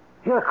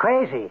 You're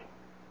crazy.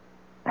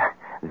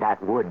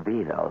 That would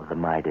be, though, the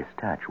Midas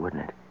touch,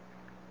 wouldn't it?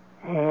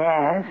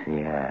 Yes.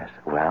 Yes.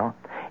 Well,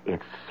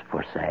 it's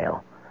for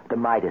sale. The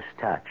Midas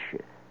touch,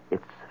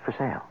 it's for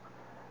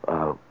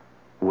sale.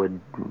 Would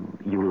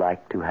you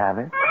like to have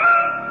it?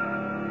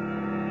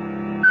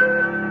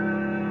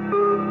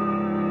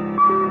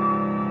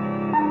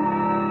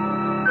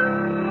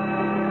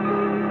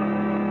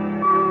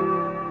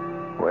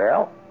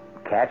 Well,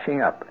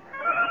 catching up.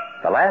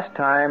 The last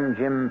time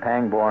Jim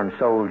Pangborn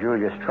sold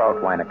Julius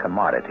Troutwine a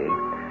commodity,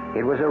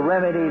 it was a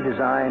remedy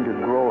designed to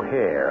grow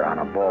hair on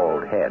a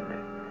bald head.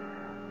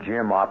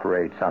 Jim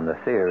operates on the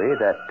theory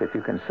that if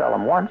you can sell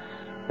them once,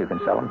 you can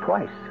sell them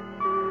twice.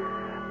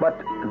 But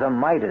the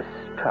Midas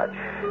touch,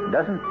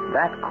 doesn't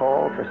that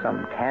call for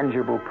some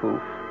tangible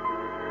proof?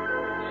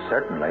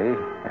 Certainly,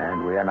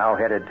 and we are now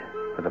headed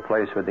for the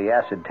place where the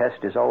acid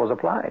test is always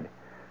applied.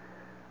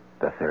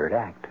 The third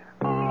act.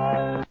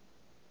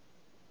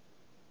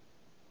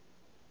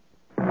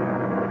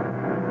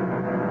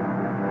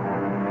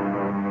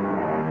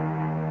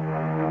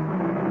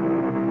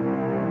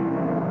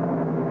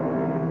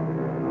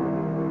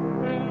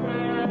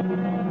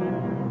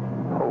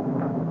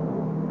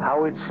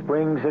 How it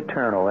springs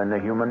eternal in the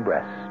human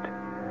breast.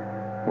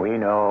 We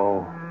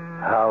know,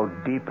 how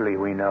deeply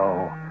we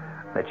know,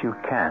 that you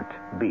can't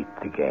beat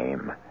the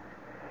game.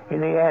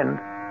 In the end,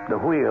 the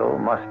wheel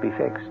must be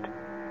fixed,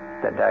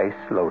 the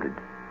dice loaded,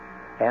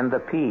 and the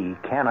pea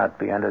cannot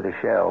be under the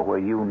shell where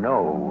you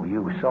know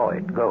you saw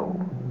it go.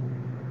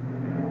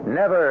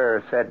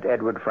 Never, said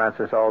Edward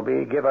Francis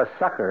Albee, give a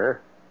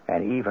sucker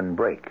an even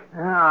break.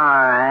 All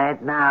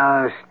right,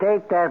 now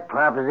state that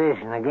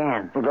proposition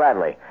again.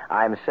 Gladly.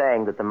 I'm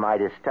saying that the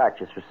Midas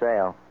touch is for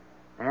sale.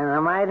 And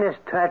the Midas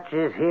touch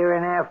is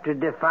hereinafter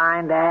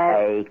defined as?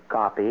 A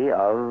copy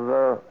of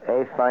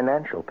a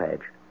financial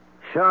page.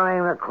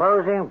 Showing the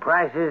closing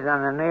prices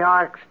on the New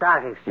York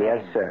Stock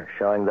Exchange. Yes, sir.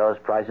 Showing those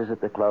prices at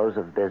the close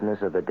of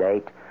business of a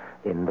date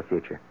in the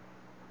future.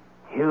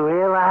 You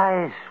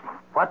realize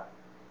what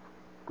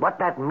what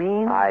that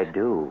means? I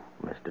do,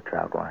 Mr.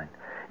 Troutwine.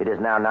 It is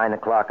now 9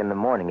 o'clock in the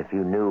morning. If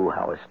you knew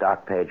how a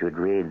stock page would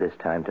read this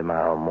time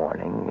tomorrow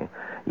morning,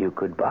 you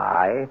could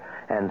buy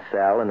and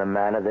sell in a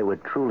manner that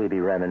would truly be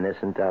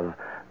reminiscent of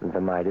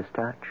the Midas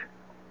touch.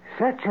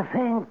 Such a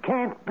thing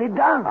can't be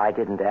done. I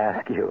didn't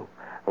ask you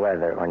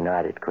whether or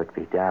not it could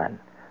be done.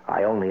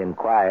 I only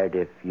inquired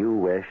if you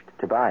wished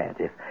to buy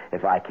it.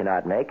 If I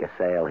cannot make a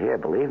sale here,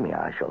 believe me,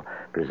 I shall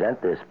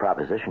present this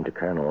proposition to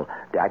Colonel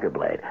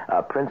Daggerblade.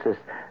 Princess,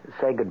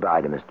 say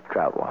goodbye to Mr.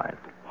 Troutwine.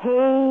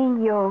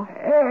 Hey, yo.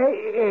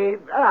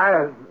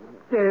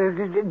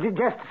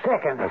 Just a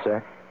second. Yes,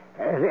 sir?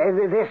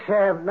 This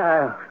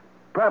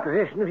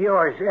proposition of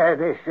yours,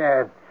 this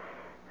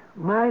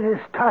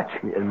Midas touch.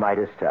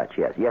 Midas touch,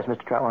 yes. Yes,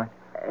 Mr. Troutwine?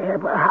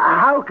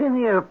 How can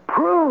you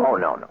prove... Oh,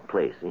 no,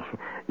 please.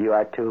 You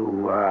are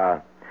too,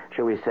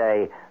 shall we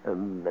say,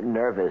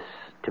 nervous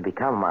to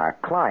become our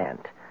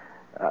client.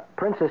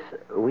 Princess,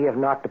 we have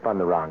knocked upon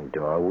the wrong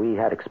door. We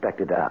had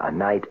expected a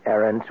knight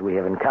errant. We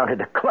have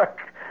encountered a clerk.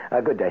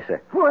 Good day,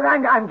 sir. Well,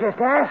 I'm just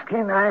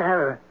asking. I have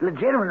a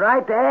legitimate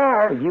right to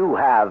ask. You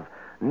have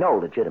no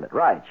legitimate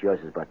rights.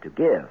 Yours is but to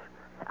give.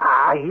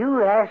 Are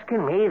you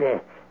asking me to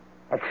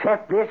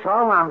accept this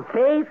all on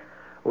faith?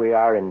 We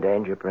are in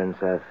danger,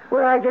 Princess.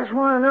 Well, I just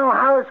want to know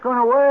how it's going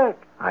to work.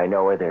 I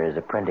know where there is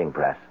a printing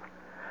press.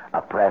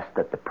 A press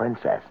that the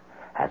princess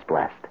has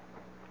blessed.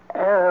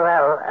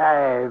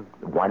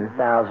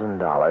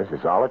 $1,000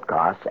 is all it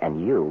costs, and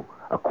you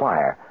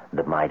acquire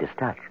the Midas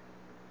touch.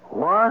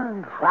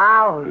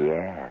 1,000?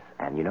 Yes,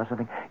 and you know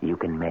something? You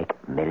can make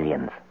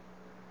millions.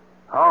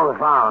 Hold the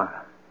phone.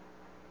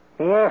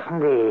 Yes,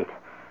 indeed.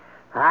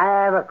 I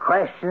have a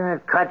question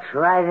that cuts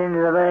right into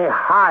the very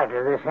heart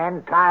of this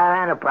entire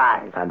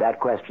enterprise. And that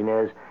question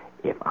is,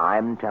 if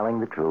I'm telling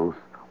the truth,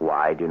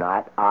 why do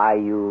not I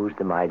use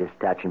the Midas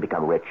touch and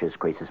become rich as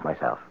Croesus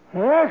myself?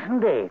 Yes,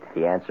 indeed.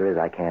 The answer is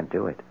I can't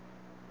do it.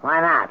 Why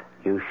not?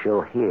 You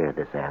shall hear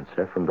this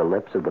answer from the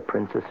lips of the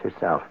princess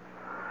herself.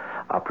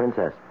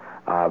 Princess,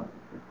 ta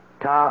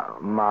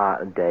ma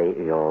de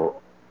yo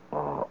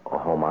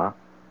homa.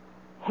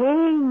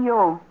 Hey,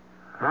 yo.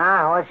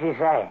 What'd she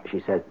say? She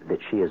says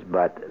that she is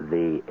but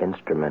the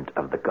instrument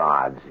of the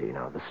gods,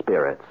 the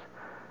spirits,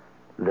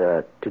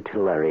 the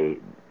tutelary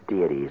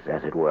deities,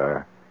 as it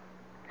were.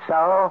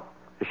 So?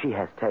 She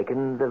has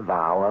taken the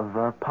vow of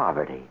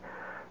poverty.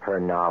 Her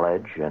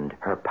knowledge and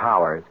her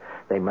powers,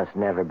 they must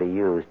never be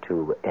used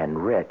to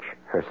enrich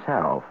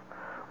herself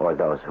or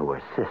those who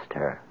assist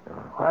her.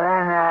 Well,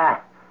 then,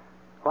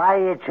 why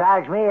do you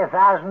charge me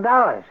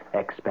 $1,000?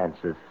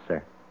 Expenses,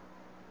 sir.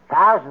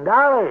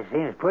 $1,000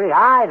 seems pretty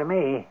high to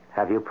me.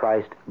 Have you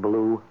priced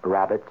blue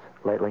rabbits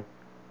lately?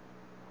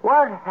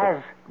 What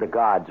has... The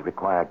gods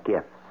require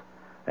gifts,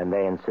 and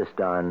they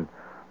insist on,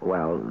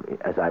 well,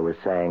 as I was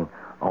saying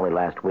only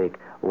last week,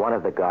 one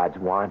of the gods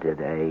wanted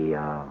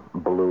a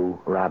blue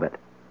rabbit.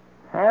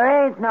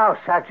 There ain't no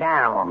such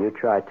animal. You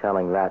try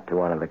telling that to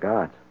one of the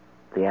gods.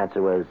 The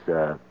answer was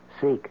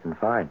seek and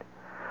find.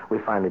 We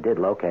finally did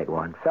locate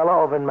one. Fellow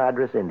over in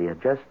Madras, India,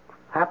 just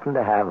happened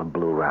to have a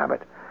blue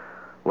rabbit.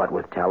 What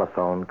with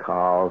telephone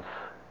calls,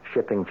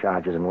 shipping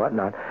charges, and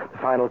whatnot, the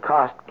final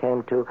cost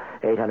came to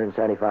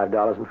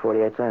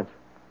 $875.48.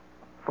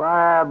 For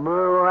a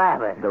blue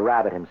rabbit? The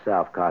rabbit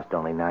himself cost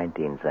only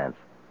 19 cents.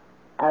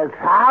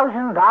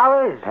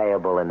 $1,000?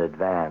 Payable in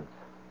advance.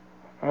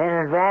 In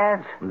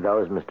advance?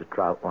 Those, Mr.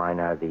 Troutwine,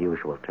 are the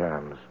usual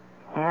terms.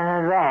 In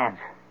advance?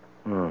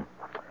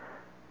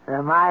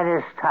 The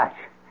Midas touch.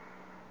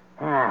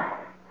 Yeah.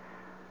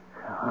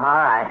 All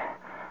right.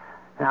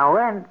 Now,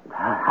 when...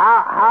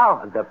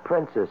 How? The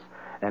princess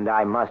and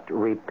I must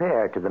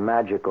repair to the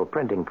magical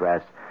printing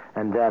press,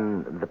 and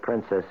then the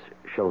princess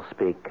shall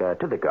speak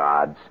to the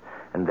gods,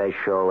 and they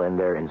shall, in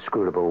their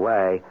inscrutable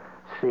way,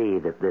 see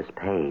that this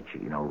page,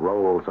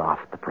 rolls off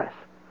the press.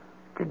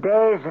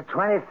 Today's the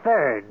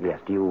 23rd. Yes.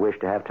 Do you wish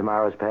to have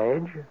tomorrow's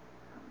page?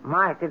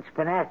 Mike, it's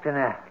been acting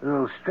a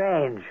little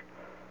strange.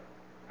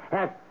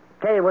 Now,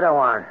 tell you what I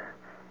want.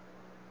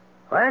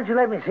 Why don't you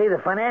let me see the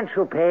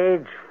financial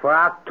page for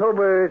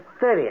October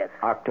 30th?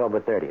 October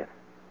 30th.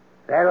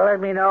 That'll let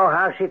me know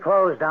how she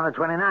closed on the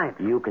 29th.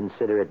 You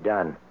consider it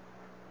done.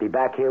 Be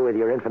back here with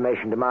your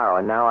information tomorrow,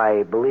 and now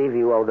I believe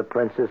you owe the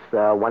princess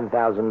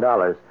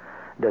 $1,000.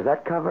 Does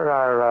that cover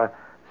our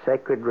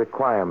sacred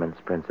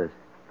requirements, Princess?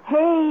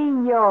 Hey,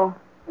 yo.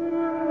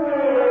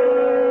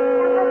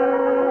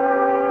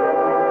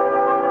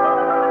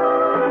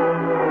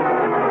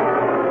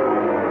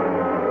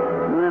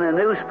 On a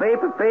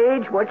newspaper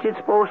page, what's it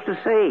supposed to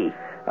say?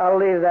 I'll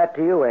leave that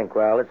to you,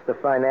 Inkwell. It's the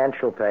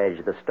financial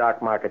page, the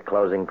stock market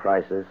closing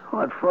prices.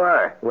 What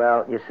for?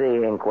 Well, you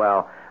see,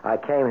 Inkwell, I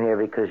came here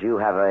because you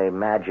have a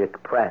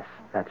magic press.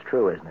 That's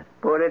true, isn't it?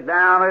 Put it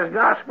down as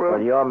gospel.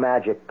 Well, your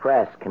magic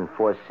press can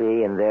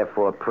foresee and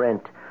therefore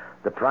print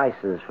the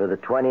prices for the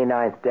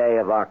 29th day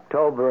of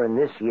October in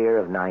this year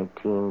of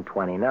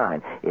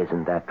 1929.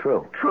 Isn't that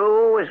true?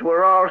 True as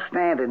we're all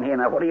standing here.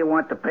 Now, what do you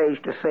want the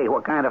page to say?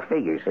 What kind of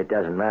figures? It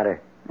doesn't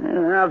matter.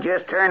 I'll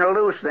just turn it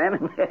loose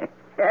then.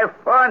 Have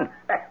fun.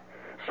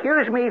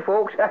 Excuse me,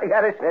 folks. I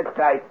gotta sit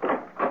tight.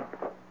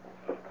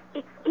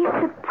 Is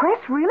the press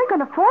really going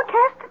to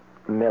forecast?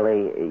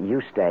 Millie,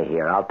 you stay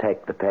here. I'll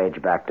take the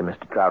page back to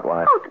Mr.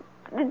 Troutwine. Oh,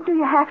 do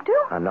you have to?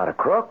 I'm not a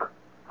crook.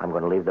 I'm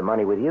going to leave the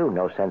money with you.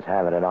 No sense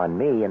having it on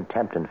me and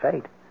tempting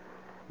fate.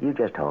 You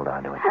just hold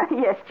on to it.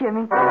 Yes,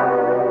 Jimmy.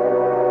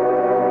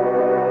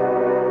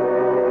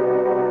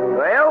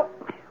 Well,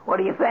 what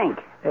do you think?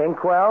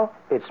 Inkwell,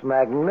 it's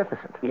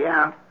magnificent.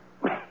 Yeah.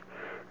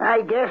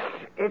 I guess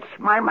it's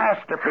my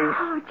masterpiece.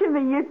 Oh,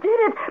 Jimmy, you did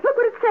it. Look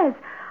what it says.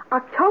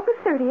 October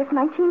 30th,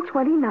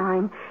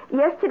 1929.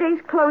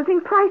 Yesterday's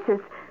closing prices.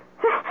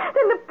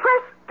 Then the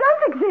press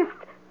does exist.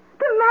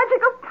 The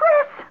magical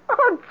press.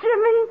 Oh,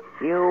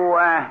 Jimmy. You,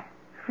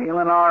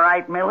 feeling all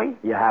right, Millie?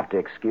 You have to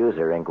excuse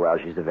her, Inkwell.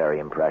 She's a very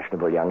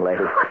impressionable young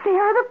lady. Oh,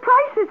 there are the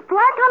prices,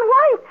 black on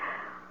white.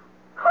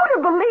 Who'd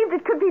have believed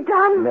it could be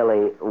done?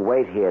 Millie,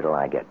 wait here till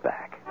I get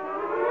back.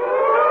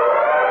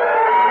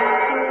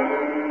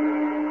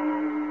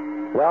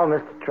 Well,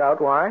 Mr.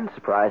 Troutwine,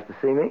 surprised to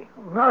see me?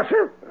 No,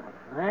 sir.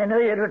 I knew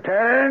you'd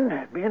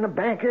return. Being a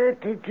banker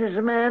teaches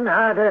a man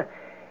how to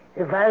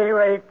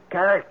evaluate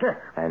character.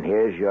 And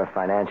here's your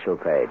financial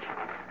page.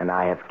 And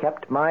I have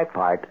kept my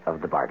part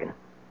of the bargain.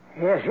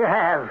 Yes, you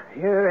have.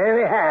 You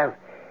really have.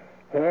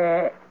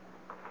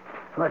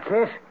 What's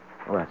this?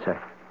 What's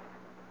that?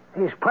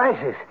 These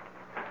prices.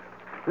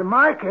 The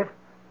market,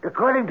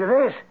 according to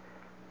this,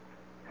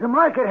 the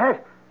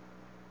market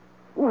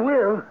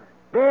will,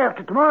 day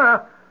after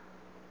tomorrow,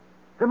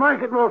 the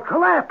market will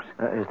collapse.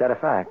 Is that a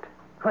fact?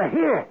 Well,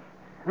 here,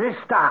 this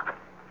stock,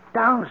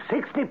 down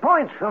 60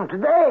 points from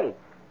today.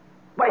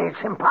 Why,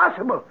 it's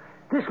impossible.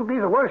 This will be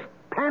the worst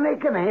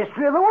panic in the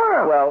history of the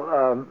world.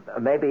 Well,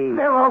 maybe...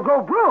 They'll all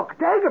go broke,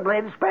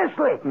 Daggerblade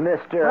especially.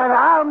 Mr. But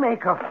I'll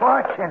make a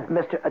fortune.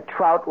 Mr.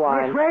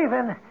 Troutwine... Miss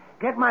Raven,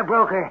 get my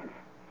broker.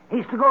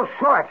 He's to go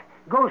short.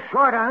 Go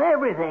short on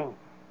everything.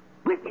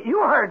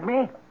 You heard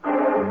me.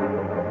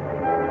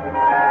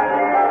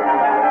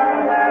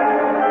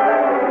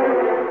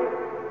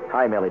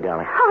 Hi, Millie,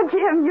 darling. Oh,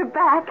 Jim, you're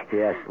back.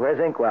 Yes. Where's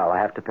Inkwell? I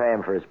have to pay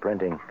him for his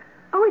printing.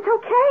 Oh, it's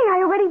okay.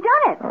 I already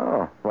done it.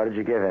 Oh, what did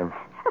you give him?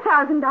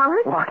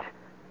 $1,000. What?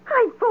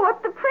 I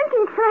bought the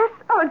printing press.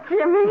 Oh,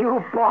 Jimmy.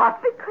 You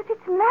bought... Because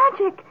it's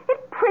magic.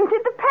 It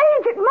printed the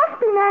page. It must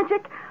be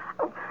magic.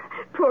 Oh,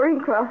 poor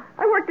Inkwell.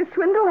 I worked a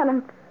swindle on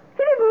him.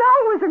 He didn't know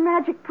it was a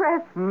magic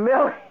press.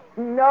 Millie,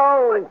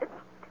 no.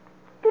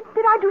 Did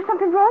I do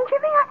something wrong,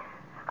 Jimmy?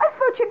 I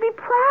thought you'd be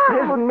proud.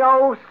 There's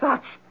no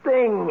such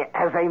thing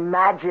as a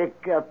magic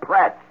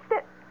press.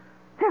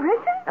 There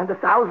isn't? And the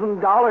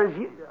 $1,000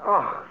 you...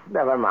 Oh,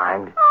 never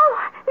mind.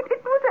 Oh,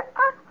 it was a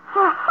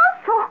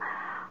hustle.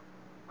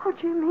 Oh,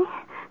 Jimmy,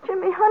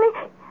 honey.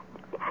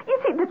 You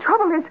see, the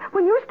trouble is,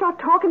 when you start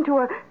talking to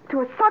a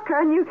sucker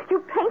and you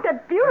paint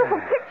that beautiful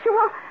picture,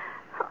 well,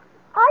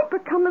 I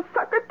become a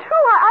sucker, too.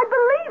 I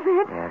believe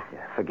it. Yes,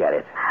 forget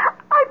it.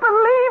 I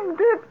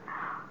believed it.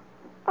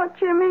 Oh,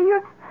 Jimmy,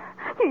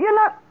 you're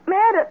not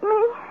mad at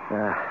me?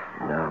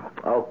 No.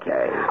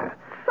 Okay.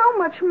 So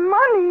much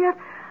money.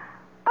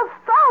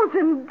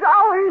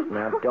 $1,000.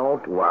 Now,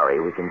 don't worry.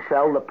 We can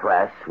sell the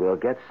press. We'll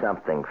get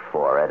something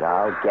for it.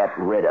 I'll get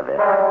rid of it.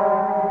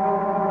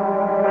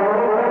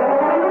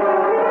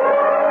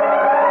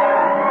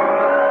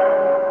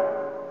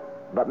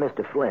 But,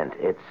 Mr. Flint,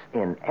 it's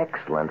in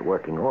excellent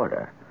working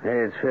order.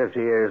 It's 50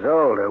 years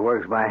old. It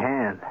works by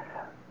hand.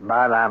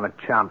 But I'm a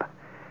chump.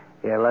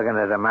 You're looking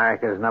at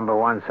America's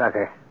 #1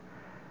 sucker.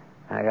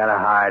 I got a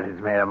heart.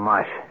 It's made of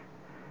mush.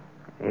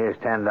 Here's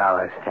 $10.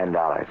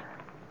 $10.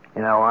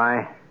 You know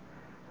why?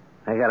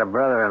 I got a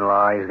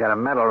brother-in-law. He's got a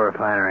metal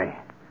refinery.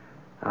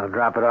 I'll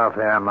drop it off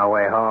there on my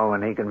way home,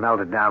 and he can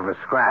melt it down for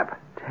scrap.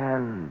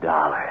 $10.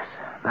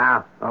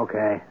 Now,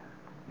 okay.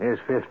 Here's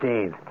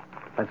 15.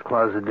 Let's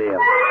close the deal.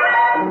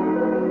 Oh,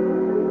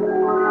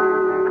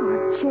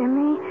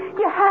 Jimmy,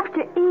 you have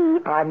to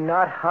eat. I'm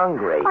not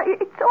hungry.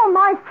 It's all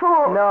my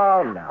fault.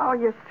 No. Oh,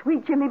 you're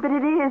sweet, Jimmy, but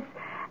it is.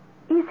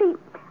 You see,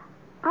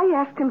 I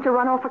asked him to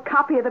run off a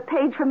copy of the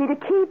page for me to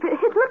keep.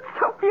 It looked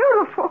so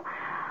beautiful.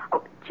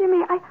 Oh,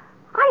 Jimmy, I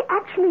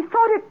actually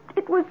thought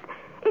it was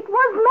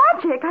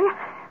magic.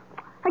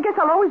 I guess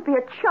I'll always be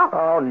a chump.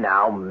 Oh,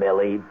 now,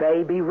 Millie,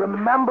 baby,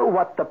 remember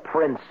what the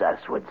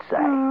princess would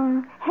say.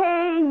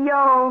 Hey,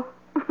 yo.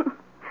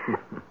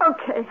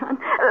 Okay, hon.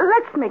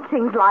 Let's make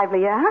things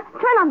livelier, huh?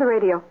 Turn on the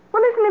radio.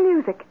 We'll listen to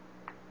music.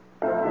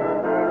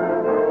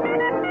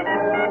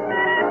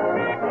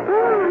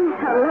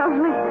 How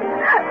lovely.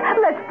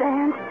 Let's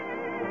dance.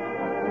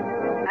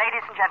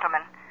 Ladies and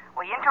gentlemen,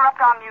 we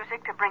interrupt our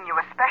music to bring you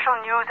a special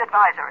news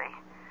advisory.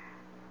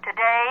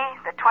 Today,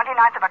 the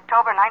 29th of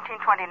October,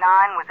 1929,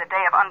 was a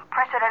day of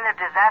unprecedented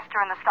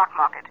disaster in the stock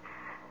market.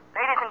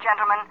 Ladies and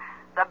gentlemen,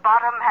 the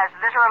bottom has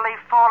literally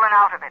fallen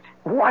out of it.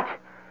 What?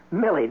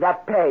 Millie,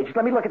 that page.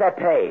 Let me look at that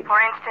page. For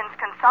instance,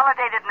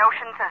 Consolidated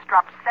Notions has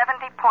dropped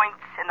 70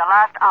 points in the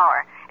last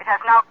hour. It has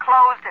now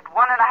closed at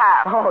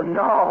 1.5. Oh,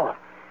 no.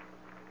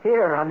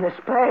 Here on this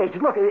page.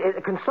 Look,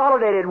 it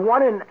consolidated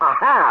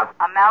 1.5.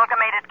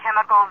 Amalgamated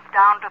chemicals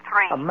down to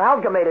 3.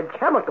 Amalgamated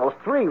chemicals,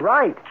 3,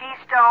 right.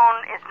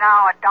 Keystone is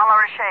now $1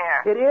 a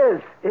share.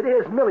 It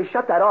is. Millie,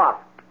 shut that off.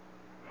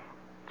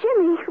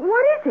 Jimmy,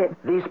 what is it?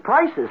 These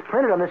prices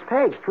printed on this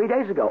page 3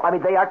 days ago. I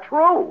mean, they are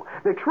true.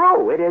 They're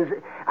true.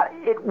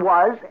 It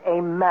was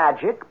a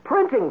magic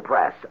printing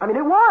press. I mean,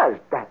 it was.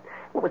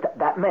 What was that?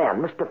 That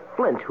man, Mr.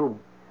 Flint, who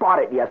bought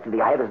it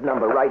yesterday. I have his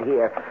number right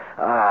here.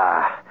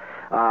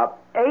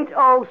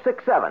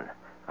 8067.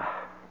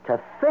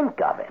 To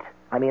think of it.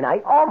 I mean,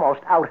 I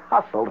almost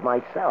out-hustled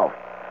myself.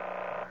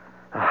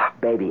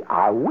 Baby,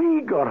 are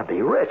we going to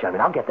be rich? I mean,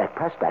 I'll get that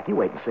press back. You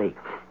wait and see.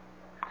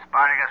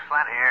 Spartacus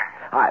Flint here.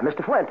 Hi,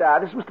 Mr. Flint.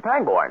 This is Mr.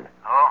 Pangborn.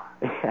 Oh?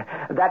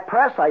 That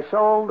press I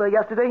sold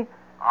yesterday?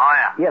 Oh,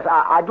 yeah. Yes,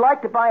 I'd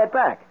like to buy it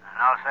back.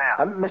 No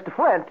sale. Mr.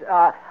 Flint,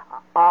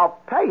 I'll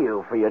pay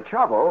you for your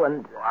trouble,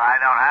 and... Well, I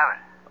don't have it.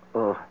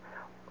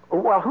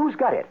 Well, who's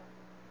got it?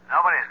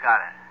 Nobody's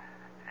got it.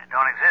 It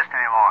don't exist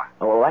anymore.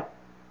 Oh, what?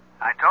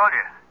 I told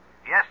you.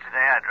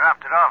 Yesterday I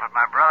dropped it off at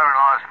my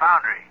brother-in-law's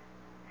foundry.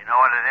 You know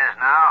what it is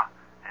now?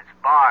 It's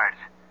bars,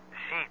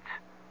 sheets,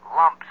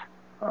 lumps.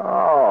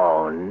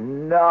 Oh,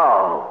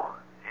 no.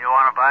 You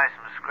want to buy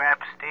some scrap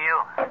steel?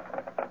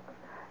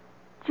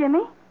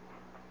 Jimmy?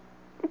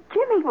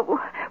 Jimmy,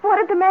 what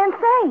did the man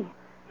say?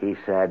 He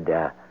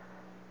said,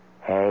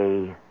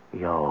 hey,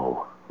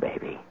 yo,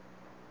 baby.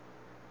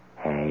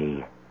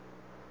 Hey,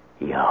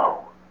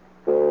 yo.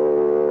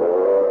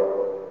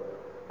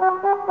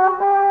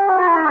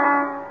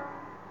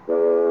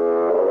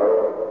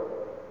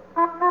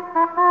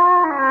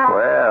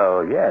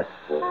 Well, yes.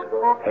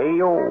 Hey,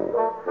 yo.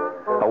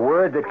 A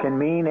word that can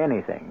mean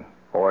anything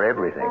or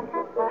everything.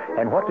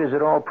 And what does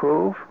it all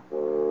prove?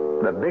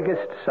 The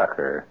biggest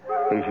sucker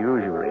is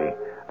usually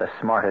the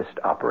smartest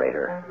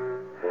operator.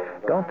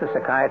 Don't the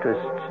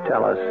psychiatrists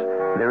tell us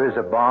there is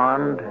a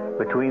bond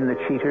between the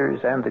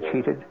cheaters and the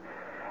cheated,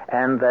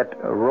 and that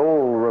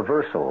role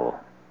reversal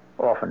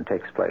often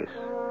takes place?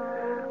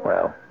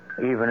 Well,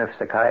 even if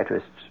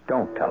psychiatrists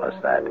don't tell us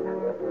that,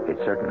 it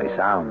certainly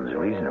sounds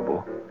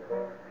reasonable.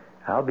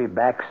 I'll be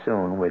back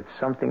soon with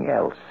something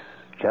else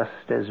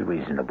just as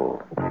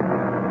reasonable.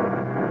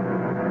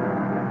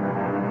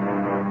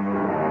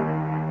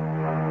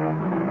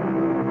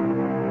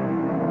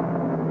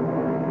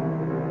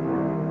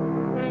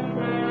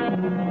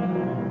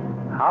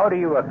 How do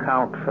you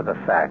account for the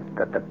fact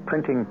that the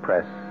printing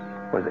press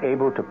was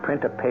able to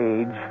print a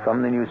page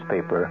from the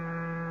newspaper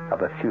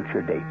of a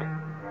future date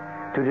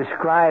to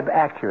describe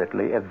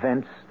accurately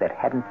events that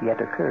hadn't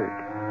yet occurred?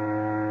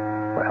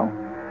 Well,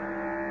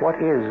 what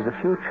is the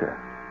future?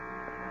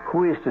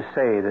 Who is to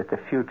say that the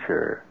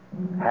future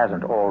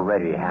hasn't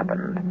already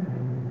happened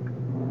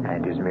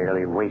and is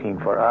merely waiting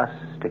for us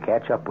to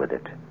catch up with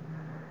it?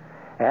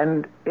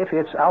 And if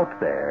it's out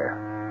there,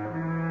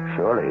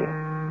 surely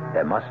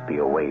there must be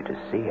a way to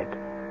see it.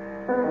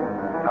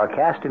 Our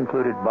cast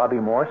included Bobby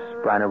Morse,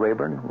 Bryna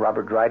Rayburn,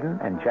 Robert Dryden,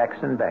 and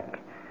Jackson Beck.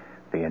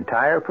 The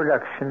entire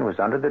production was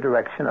under the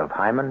direction of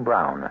Hyman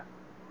Brown.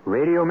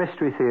 Radio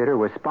Mystery Theater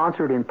was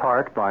sponsored in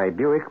part by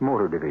Buick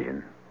Motor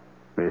Division.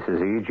 This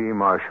is E.G.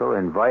 Marshall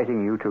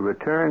inviting you to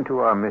return to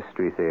our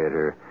Mystery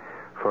Theater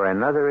for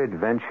another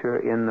adventure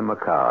in the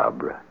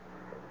macabre.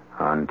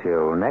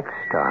 Until next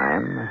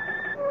time,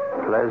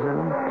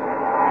 pleasant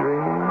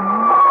dreams.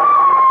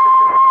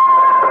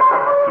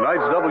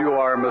 Tonight's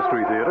WR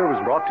Mystery Theater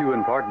was brought to you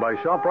in part by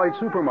ShopRite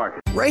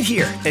Supermarket. Right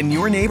here in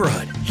your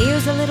neighborhood.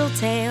 Here's a little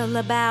tale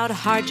about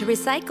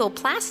hard-to-recycle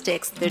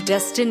plastics. Their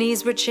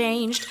destinies were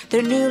changed.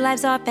 Their new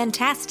lives are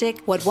fantastic.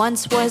 What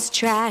once was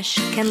trash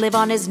can live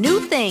on as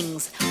new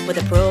things with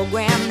a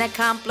program that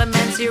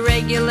complements your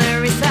regular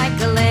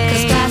recycling.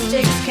 'Cause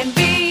plastics can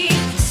be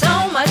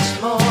so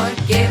much more.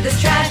 Give this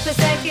trash the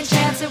second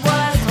chance it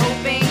was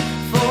hoping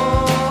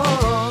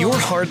for. Your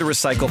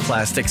hard-to-recycle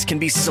plastics can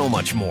be so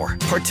much more.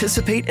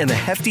 Participate in the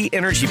Hefty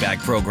Energy Bag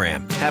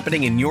program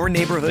happening in your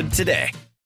neighborhood today.